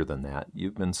little longer than that,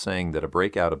 you've been saying that a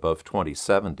breakout above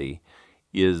 2070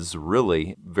 is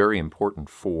really very important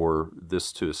for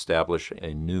this to establish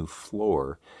a new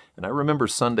floor. And I remember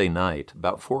Sunday night,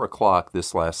 about 4 o'clock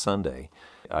this last Sunday,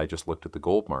 I just looked at the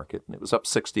gold market, and it was up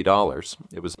 $60.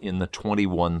 It was in the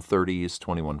 2130s,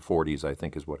 2140s, I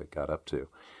think is what it got up to.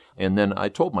 And then I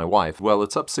told my wife, well,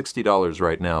 it's up $60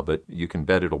 right now, but you can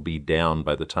bet it'll be down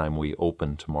by the time we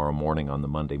open tomorrow morning on the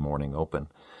Monday morning open.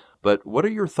 But what are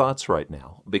your thoughts right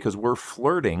now? Because we're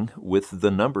flirting with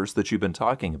the numbers that you've been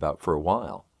talking about for a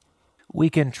while.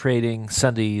 Weekend trading,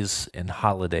 Sundays, and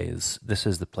holidays, this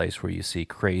is the place where you see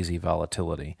crazy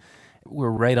volatility. We're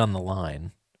right on the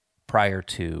line prior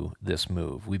to this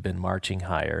move. We've been marching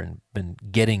higher and been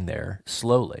getting there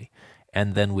slowly.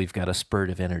 And then we've got a spurt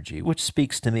of energy, which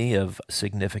speaks to me of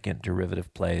significant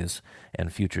derivative plays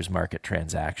and futures market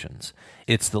transactions.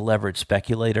 It's the leveraged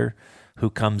speculator who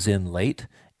comes in late,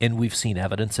 and we've seen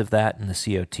evidence of that in the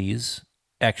COTs.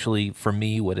 Actually, for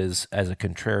me, what is, as a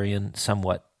contrarian,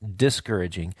 somewhat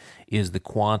discouraging is the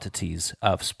quantities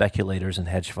of speculators and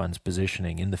hedge funds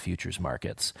positioning in the futures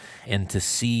markets. And to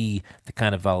see the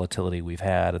kind of volatility we've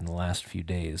had in the last few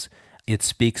days, it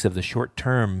speaks of the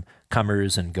short-term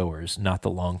comers and goers, not the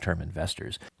long-term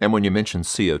investors. And when you mention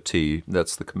COT,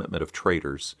 that's the commitment of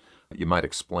traders. You might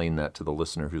explain that to the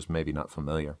listener who's maybe not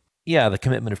familiar. Yeah, the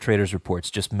Commitment of Traders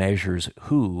reports just measures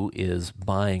who is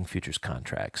buying futures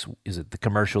contracts. Is it the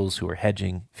commercials who are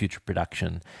hedging future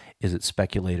production? Is it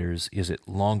speculators? Is it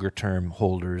longer-term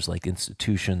holders like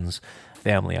institutions,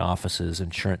 family offices,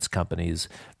 insurance companies?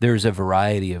 There's a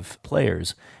variety of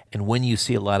players. And when you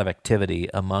see a lot of activity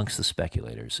amongst the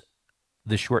speculators,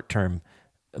 the short-term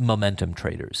momentum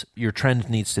traders. Your trend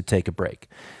needs to take a break.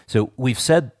 So we've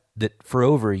said that for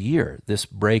over a year, this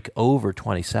break over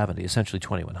 2070, essentially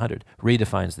 2100,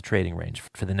 redefines the trading range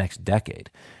for the next decade.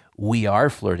 We are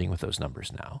flirting with those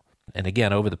numbers now. And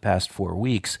again, over the past 4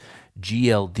 weeks,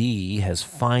 GLD has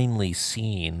finally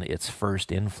seen its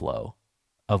first inflow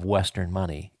of Western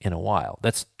money in a while.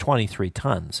 That's 23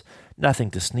 tons,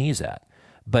 nothing to sneeze at,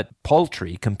 but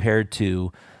paltry compared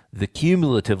to the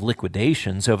cumulative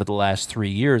liquidations over the last 3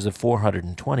 years of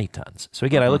 420 tons. So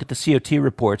again, I look at the COT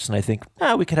reports and I think,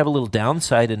 we could have a little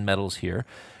downside in metals here.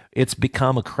 It's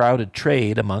become a crowded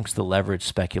trade amongst the leveraged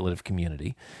speculative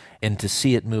community. And to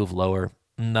see it move lower,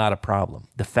 not a problem.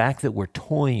 The fact that we're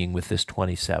toying with this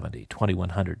 2070,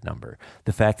 2100 number,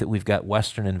 the fact that we've got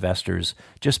Western investors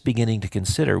just beginning to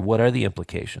consider what are the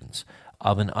implications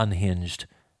of an unhinged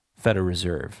Federal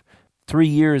Reserve. 3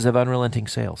 years of unrelenting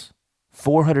sales.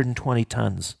 420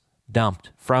 tons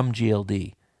dumped from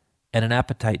GLD, and an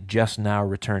appetite just now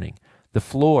returning. The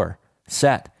floor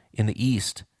set in the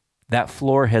East. That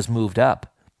floor has moved up.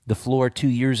 The floor 2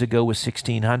 years ago was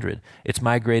 1,600. It's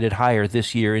migrated higher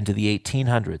this year into the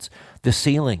 1,800s. The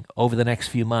ceiling over the next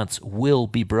few months will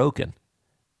be broken.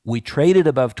 We traded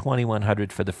above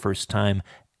 2,100 for the first time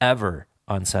ever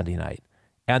on Sunday night,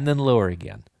 and then lower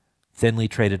again. Thinly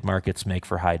traded markets make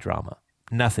for high drama.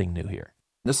 Nothing new here.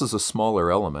 This is a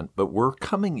smaller element, but we're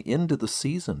coming into the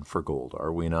season for gold,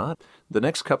 are we not? The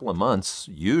next couple of months,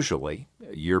 usually,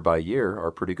 year by year,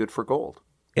 are pretty good for gold.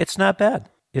 It's not bad.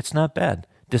 It's not bad.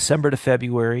 December to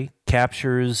February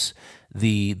captures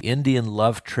the Indian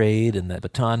love trade and the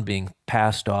baton being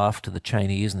passed off to the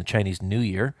Chinese and the Chinese New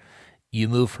Year. You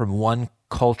move from one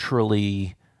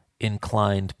culturally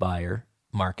inclined buyer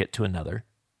market to another.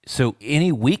 So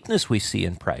any weakness we see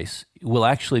in price will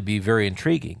actually be very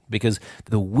intriguing, because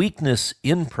the weakness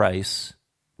in price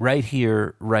right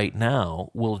here, right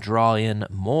now, will draw in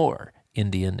more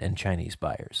Indian and Chinese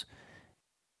buyers.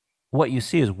 What you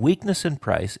see is weakness in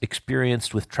price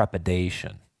experienced with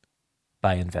trepidation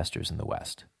by investors in the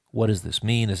West. What does this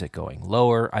mean? Is it going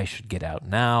lower? I should get out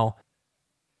now.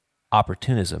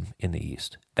 Opportunism in the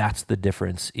East. That's the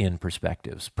difference in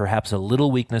perspectives. Perhaps a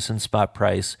little weakness in spot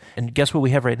price. And guess what we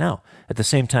have right now? At the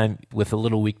same time, with a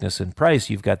little weakness in price,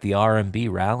 you've got the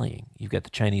RMB rallying. You've got the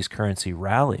Chinese currency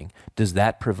rallying. Does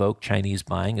that provoke Chinese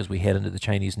buying as we head into the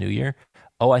Chinese New Year?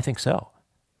 Oh, I think so.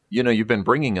 You know, you've been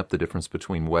bringing up the difference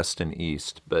between West and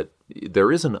East, but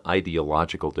there is an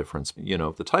ideological difference. You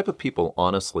know, the type of people,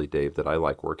 honestly, Dave, that I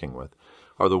like working with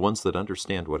are the ones that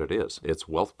understand what it is. It's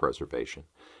wealth preservation.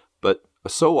 But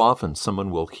so often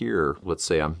someone will hear, let's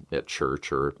say I'm at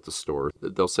church or at the store,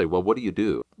 they'll say, well, what do you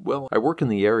do? Well, I work in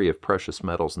the area of precious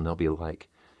metals, and they'll be like,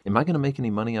 am I going to make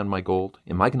any money on my gold?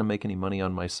 Am I going to make any money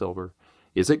on my silver?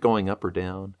 Is it going up or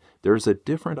down? There's a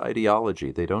different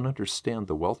ideology. They don't understand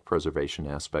the wealth preservation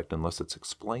aspect unless it's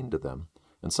explained to them.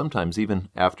 And sometimes even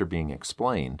after being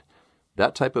explained,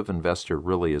 that type of investor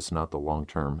really is not the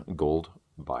long-term gold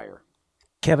buyer.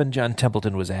 Kevin John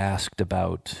Templeton was asked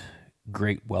about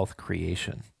great wealth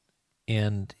creation,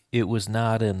 and it was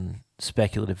not in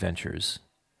speculative ventures.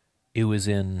 It was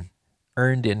in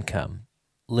earned income,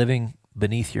 living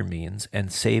beneath your means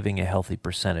and saving a healthy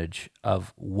percentage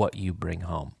of what you bring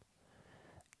home.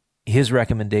 His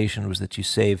recommendation was that you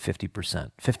save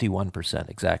 50%, 51%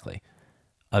 exactly,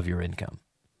 of your income.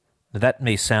 Now, that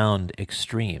may sound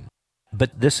extreme,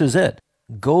 but this is it.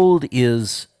 Gold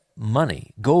is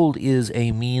money. Gold is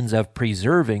a means of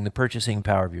preserving the purchasing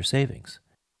power of your savings.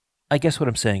 I guess what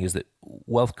I'm saying is that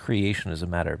wealth creation is a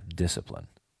matter of discipline.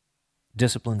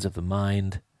 Disciplines of the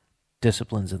mind,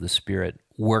 disciplines of the spirit,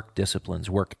 work disciplines,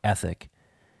 work ethic.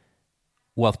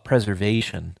 Wealth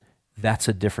preservation, that's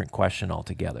a different question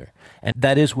altogether. And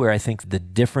that is where I think the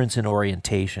difference in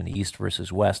orientation, East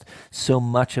versus West, so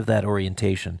much of that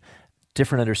orientation,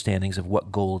 different understandings of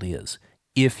what gold is.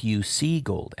 If you see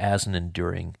gold as an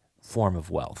enduring form of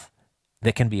wealth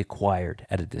that can be acquired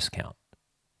at a discount,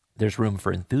 there's room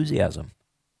for enthusiasm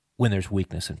when there's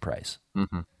weakness in price.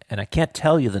 Mm-hmm. And I can't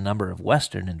tell you the number of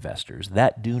Western investors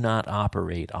that do not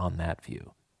operate on that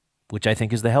view, which I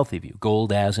think is the healthy view,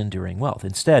 gold as enduring wealth.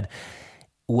 Instead,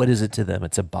 what is it to them?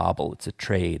 It's a bauble. It's a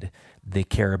trade. They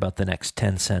care about the next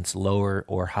 10 cents lower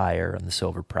or higher on the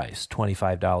silver price,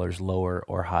 $25 lower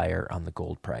or higher on the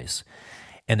gold price.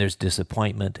 And there's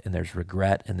disappointment, and there's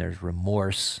regret, and there's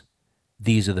remorse.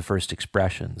 These are the first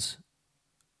expressions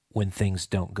when things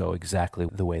don't go exactly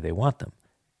the way they want them.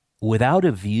 Without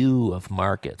a view of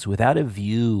markets, without a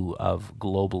view of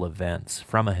global events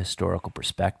from a historical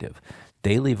perspective,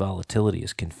 daily volatility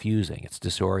is confusing. It's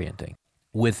disorienting.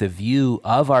 With a view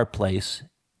of our place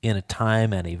in a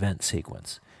time and event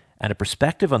sequence, and a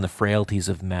perspective on the frailties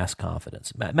of mass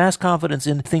confidence. Mass confidence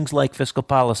in things like fiscal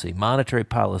policy, monetary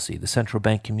policy, the central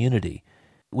bank community,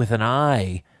 with an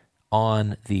eye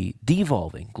on the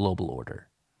devolving global order,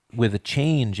 with a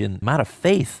change in the amount of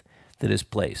faith that is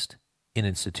placed in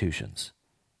institutions.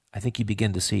 I think you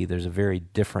begin to see there's a very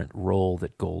different role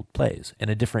that gold plays and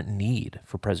a different need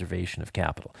for preservation of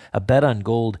capital. A bet on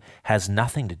gold has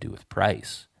nothing to do with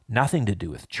price, nothing to do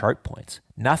with chart points,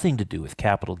 nothing to do with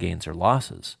capital gains or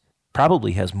losses.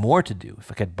 Probably has more to do, if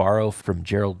I could borrow from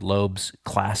Gerald Loeb's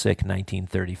classic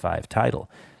 1935 title,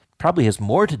 probably has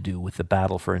more to do with the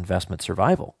battle for investment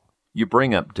survival. You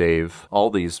bring up, Dave, all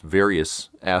these various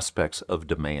aspects of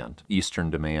demand, Eastern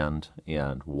demand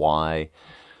and why.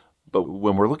 But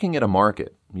when we're looking at a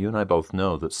market, you and I both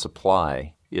know that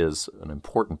supply is an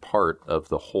important part of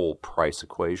the whole price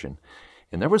equation.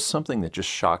 And there was something that just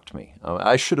shocked me.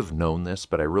 I should have known this,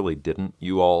 but I really didn't.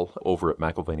 You all over at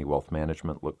McAlvany Wealth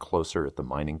Management look closer at the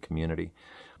mining community.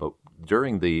 But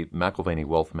during the McAlvany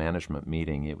Wealth Management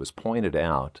meeting, it was pointed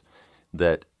out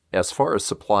that as far as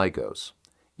supply goes,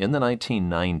 in the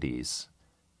 1990s,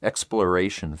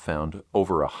 exploration found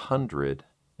over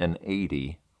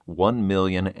 180 1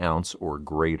 million ounce or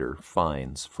greater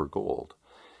finds for gold.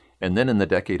 And then in the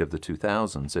decade of the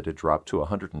 2000s, it had dropped to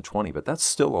 120, but that's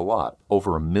still a lot.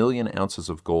 Over 1 million ounces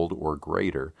of gold or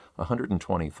greater,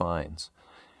 120 finds.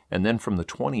 And then from the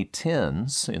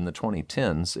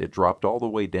 2010s, it dropped all the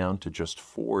way down to just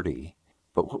 40.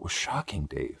 But what was shocking,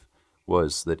 Dave,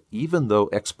 was that even though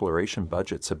exploration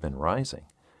budgets have been rising,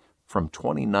 from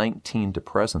 2019 to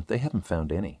present, they haven't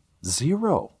found any.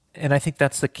 Zero. And I think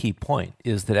that's the key point,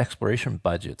 is that exploration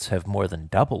budgets have more than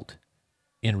doubled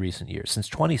in recent years. Since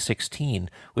 2016,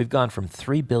 we've gone from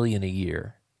 $3 billion a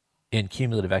year in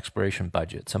cumulative exploration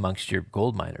budgets amongst your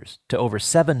gold miners to over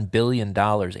 $7 billion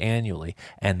annually,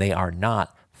 and they are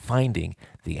not finding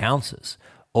the ounces.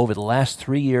 Over the last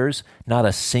 3 years, not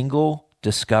a single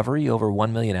discovery over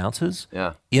 1 million ounces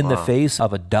in the face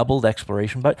of a doubled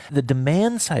exploration. But the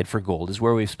demand side for gold is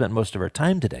where we've spent most of our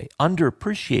time today,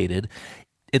 underappreciated,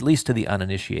 at least to the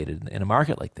uninitiated in a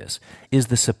market like this, is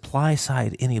the supply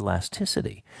side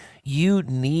inelasticity. You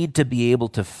need to be able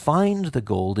to find the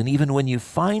gold, and even when you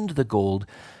find the gold,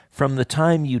 from the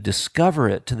time you discover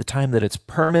it to the time that it's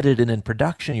permitted and in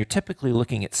production, you're typically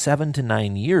looking at 7 to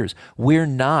 9 years. We're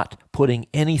not putting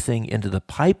anything into the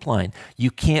pipeline.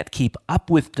 You can't keep up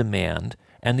with demand,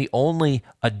 and the only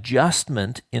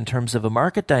adjustment in terms of a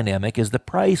market dynamic is the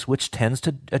price, which tends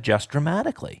to adjust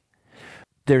dramatically.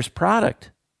 There's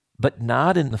product, but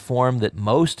not in the form that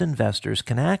most investors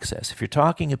can access. If you're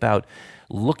talking about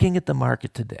looking at the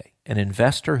market today, an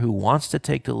investor who wants to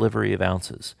take delivery of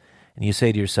ounces, and you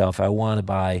say to yourself, I want to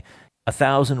buy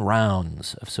 1,000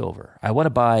 rounds of silver. I want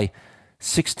to buy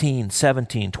 16,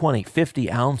 17, 20, 50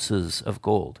 ounces of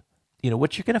gold.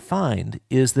 What you're going to find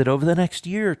is that over the next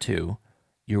year or two,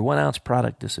 your 1 ounce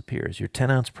product disappears, your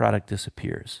 10 ounce product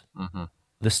disappears. Mm-hmm.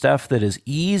 The stuff that is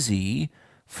easy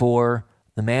for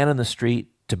the man in the street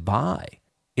to buy,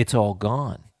 it's all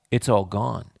gone. It's all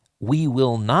gone. We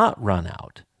will not run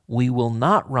out. We will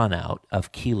not run out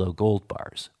of kilo gold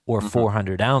bars or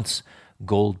 400 ounce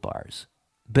gold bars.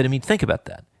 But think about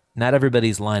that. Not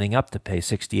everybody's lining up to pay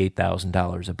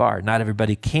 $68,000 a bar. Not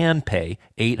everybody can pay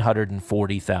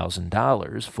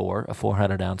 $840,000 for a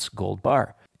 400 ounce gold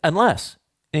bar. Unless,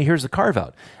 and here's the carve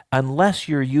out, unless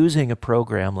you're using a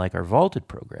program like our Vaulted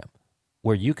program,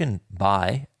 where you can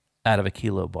buy out of a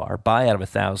kilo bar, buy out of a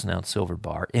 1,000 ounce silver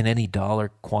bar in any dollar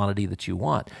quantity that you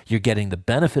want. You're getting the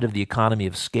benefit of the economy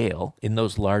of scale in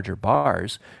those larger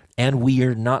bars, and we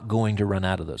are not going to run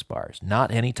out of those bars,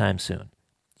 not anytime soon.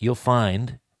 You'll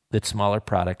find that smaller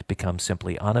product becomes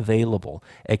simply unavailable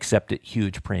except at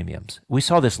huge premiums. We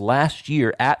saw this last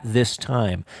year at this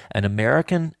time. An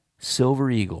American Silver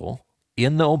Eagle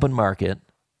in the open market,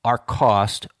 our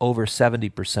cost over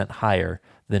 70% higher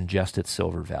than just its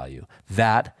silver value.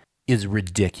 That is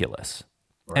ridiculous.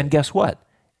 Right. And guess what?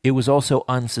 It was also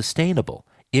unsustainable.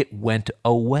 It went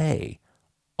away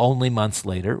only months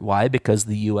later. Why? Because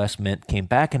the U.S. Mint came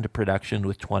back into production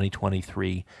with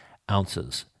 2023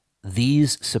 ounces.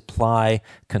 These supply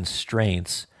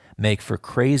constraints make for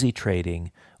crazy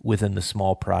trading within the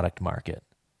small product market.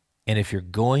 And if you're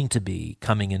going to be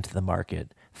coming into the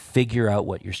market, figure out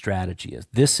what your strategy is.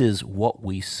 This is what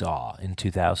we saw in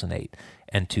 2008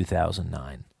 and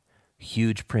 2009.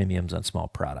 Huge premiums on small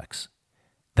products.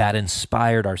 That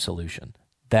inspired our solution.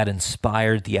 That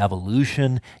inspired the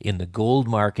evolution in the gold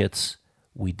markets.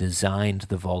 We designed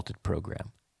the Vaulted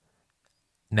program.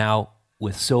 Now,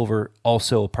 with silver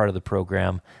also a part of the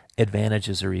program,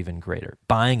 advantages are even greater.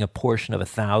 Buying a portion of a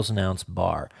 1,000 ounce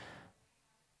bar,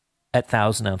 at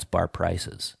 1,000-ounce bar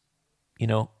prices.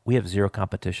 We have zero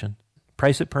competition.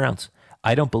 Price it per ounce.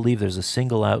 I don't believe there's a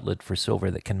single outlet for silver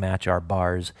that can match our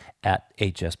bars at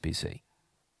HSBC.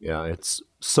 Yeah, it's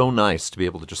so nice to be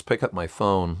able to just pick up my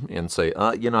phone and say,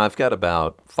 I've got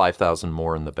about 5,000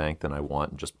 more in the bank than I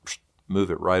want, and just move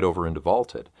it right over into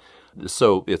Vaulted.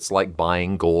 So it's like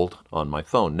buying gold on my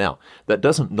phone. Now, that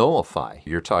doesn't nullify.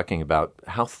 You're talking about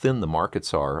how thin the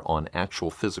markets are on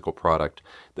actual physical product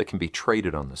that can be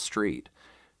traded on the street.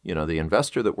 The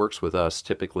investor that works with us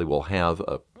typically will have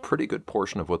a pretty good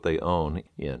portion of what they own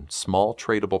in small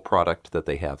tradable product that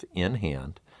they have in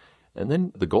hand. And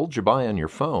then the gold you buy on your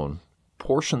phone,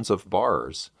 portions of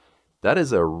bars, that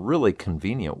is a really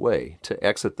convenient way to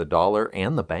exit the dollar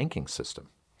and the banking system.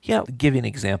 Yeah, I'll give you an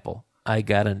example. I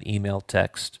got an email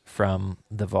text from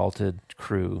the Vaulted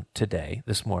crew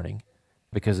this morning,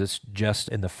 because it's just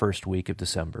in the first week of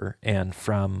December. And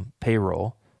from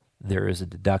payroll, there is a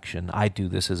deduction. I do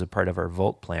this as a part of our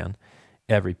Vault plan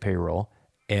every payroll,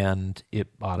 and it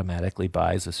automatically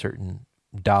buys a certain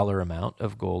dollar amount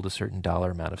of gold, a certain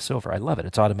dollar amount of silver. I love it.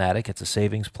 It's automatic. It's a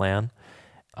savings plan.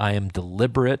 I am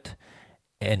deliberate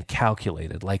and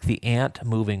calculated, like the ant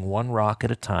moving one rock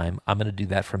at a time. I'm going to do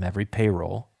that from every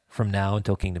payroll from now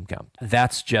until kingdom come.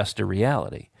 That's just a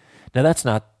reality. Now, that's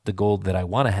not the gold that I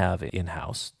want to have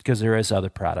in-house, because there is other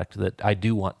product that I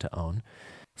do want to own.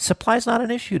 Supply is not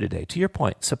an issue today. To your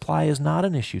point, supply is not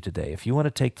an issue today. If you want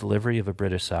to take delivery of a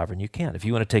British sovereign, you can. If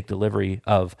you want to take delivery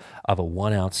of a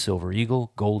 1-ounce silver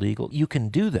eagle, gold eagle, you can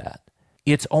do that.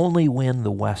 It's only when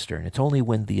it's only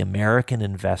when the American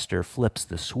investor flips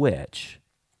the switch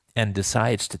and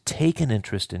decides to take an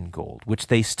interest in gold, which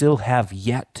they still have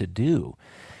yet to do,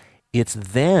 it's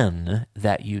then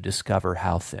that you discover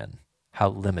how thin, how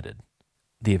limited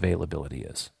the availability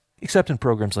is, except in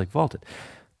programs like Vaulted.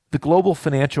 The global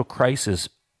financial crisis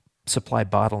supply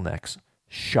bottlenecks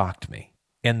shocked me,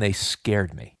 and they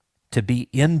scared me. To be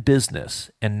in business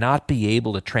and not be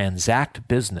able to transact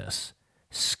business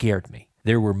scared me.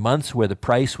 There were months where the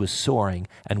price was soaring,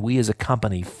 and we as a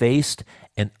company faced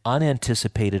an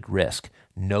unanticipated risk.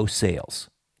 No sales,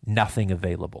 nothing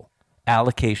available.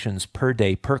 Allocations per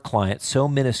day per client so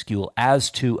minuscule as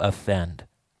to offend.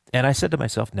 And I said to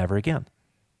myself, never again.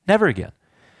 Never again.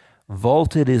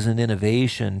 Vaulted is an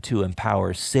innovation to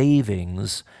empower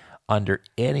savings under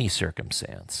any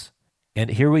circumstance.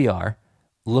 And here we are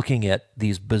looking at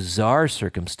these bizarre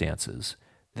circumstances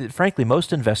that, frankly,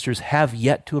 most investors have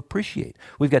yet to appreciate.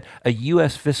 We've got a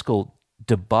U.S. fiscal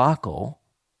debacle,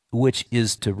 which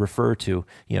is to refer to,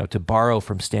 to borrow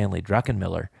from Stanley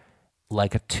Druckenmiller,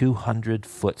 like a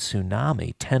 200-foot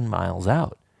tsunami 10 miles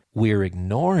out. We're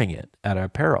ignoring it at our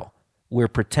peril. We're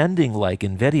pretending like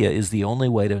NVIDIA is the only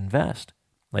way to invest,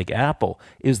 like Apple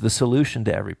is the solution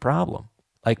to every problem,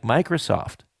 like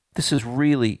Microsoft. This is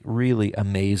really, really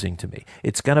amazing to me.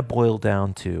 It's going to boil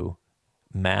down to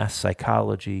mass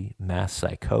psychology, mass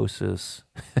psychosis.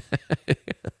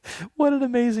 What an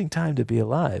amazing time to be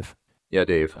alive. Yeah,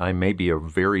 Dave, I may be a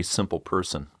very simple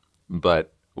person,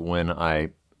 but when I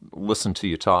listen to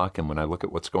you talk and when I look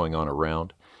at what's going on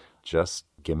around, just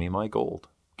give me my gold.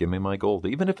 Give me my gold.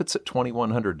 Even if it's at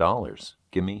 $2,100,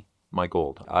 give me my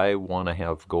gold. I want to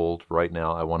have gold right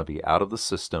now. I want to be out of the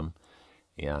system,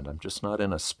 and I'm just not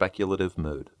in a speculative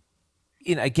mood.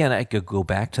 Again, I could go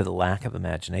back to the lack of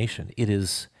imagination. It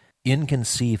is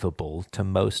inconceivable to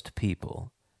most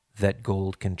people that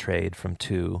gold can trade from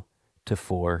 $2,000 to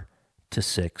 $4,000 to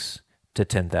 $6,000 to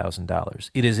 $10,000.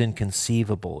 It is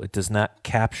inconceivable. It does not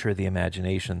capture the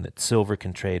imagination that silver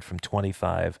can trade from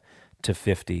 $25 to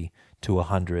 $50 to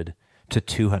 $100 to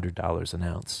 $200 an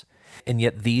ounce. And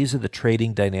yet these are the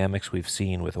trading dynamics we've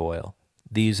seen with oil.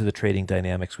 These are the trading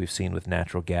dynamics we've seen with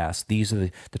natural gas. These are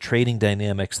the trading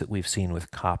dynamics that we've seen with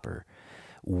copper.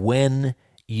 When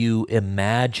you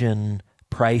imagine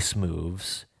price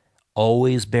moves,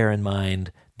 always bear in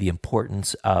mind the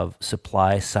importance of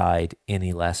supply side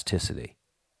inelasticity.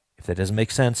 If that doesn't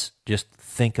make sense, just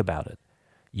think about it.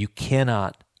 You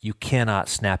cannot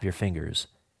snap your fingers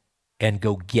and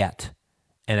go get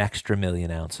an extra 1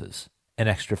 million ounces, an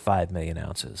extra 5 million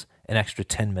ounces, an extra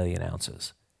 10 million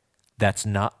ounces. That's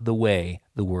not the way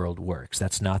the world works.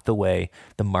 That's not the way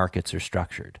the markets are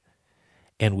structured.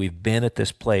 And we've been at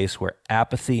this place where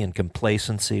apathy and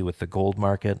complacency with the gold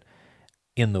market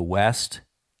in the West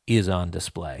is on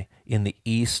display. In the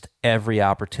East, every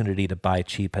opportunity to buy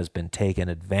cheap has been taken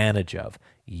advantage of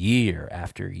year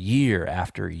after year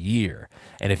after year.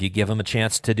 And if you give them a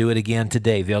chance to do it again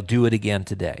today, they'll do it again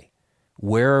today.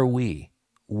 Where are we?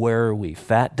 Where are we?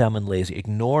 Fat, dumb, and lazy,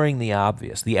 ignoring the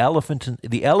obvious. The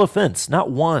elephants,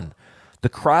 not one, the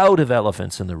crowd of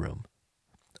elephants in the room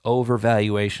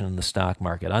overvaluation in the stock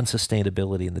market,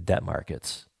 unsustainability in the debt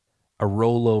markets, a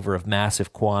rollover of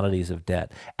massive quantities of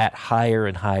debt at higher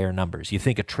and higher numbers. You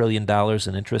think $1 trillion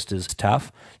in interest is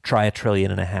tough? Try $1.5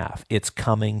 trillion. It's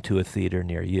coming to a theater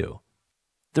near you.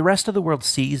 The rest of the world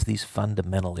sees these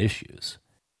fundamental issues.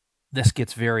 This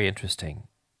gets very interesting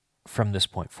from this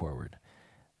point forward.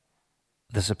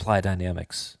 The supply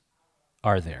dynamics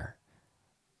are there.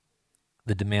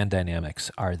 The demand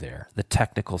dynamics are there. The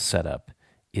technical setup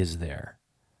is there.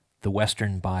 The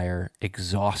Western buyer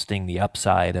exhausting the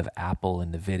upside of Apple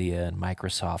and NVIDIA and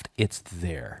Microsoft, it's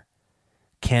there.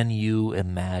 Can you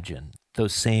imagine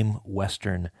those same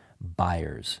Western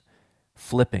buyers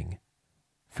flipping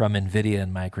from NVIDIA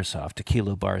and Microsoft to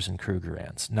kilobars and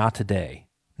Krugerrands? Not today,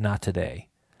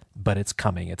 but it's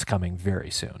coming. It's coming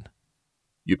very soon.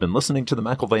 You've been listening to the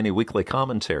McAlvany Weekly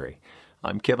Commentary.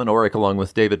 I'm Kevin Orrick along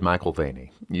with David McAlvany.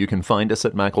 You can find us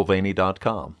at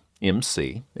McAlvany.com,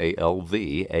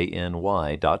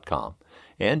 McAlvany.com.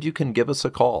 And you can give us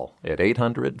a call at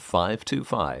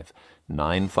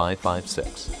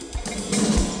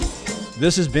 800-525-9556.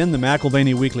 This has been the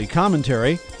McAlvany Weekly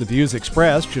Commentary. The views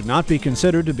expressed should not be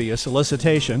considered to be a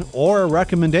solicitation or a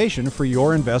recommendation for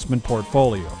your investment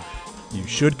portfolio. You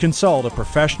should consult a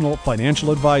professional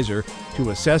financial advisor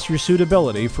to assess your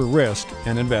suitability for risk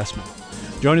and investment.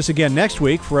 Join us again next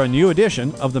week for a new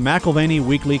edition of the McAlvany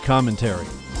Weekly Commentary.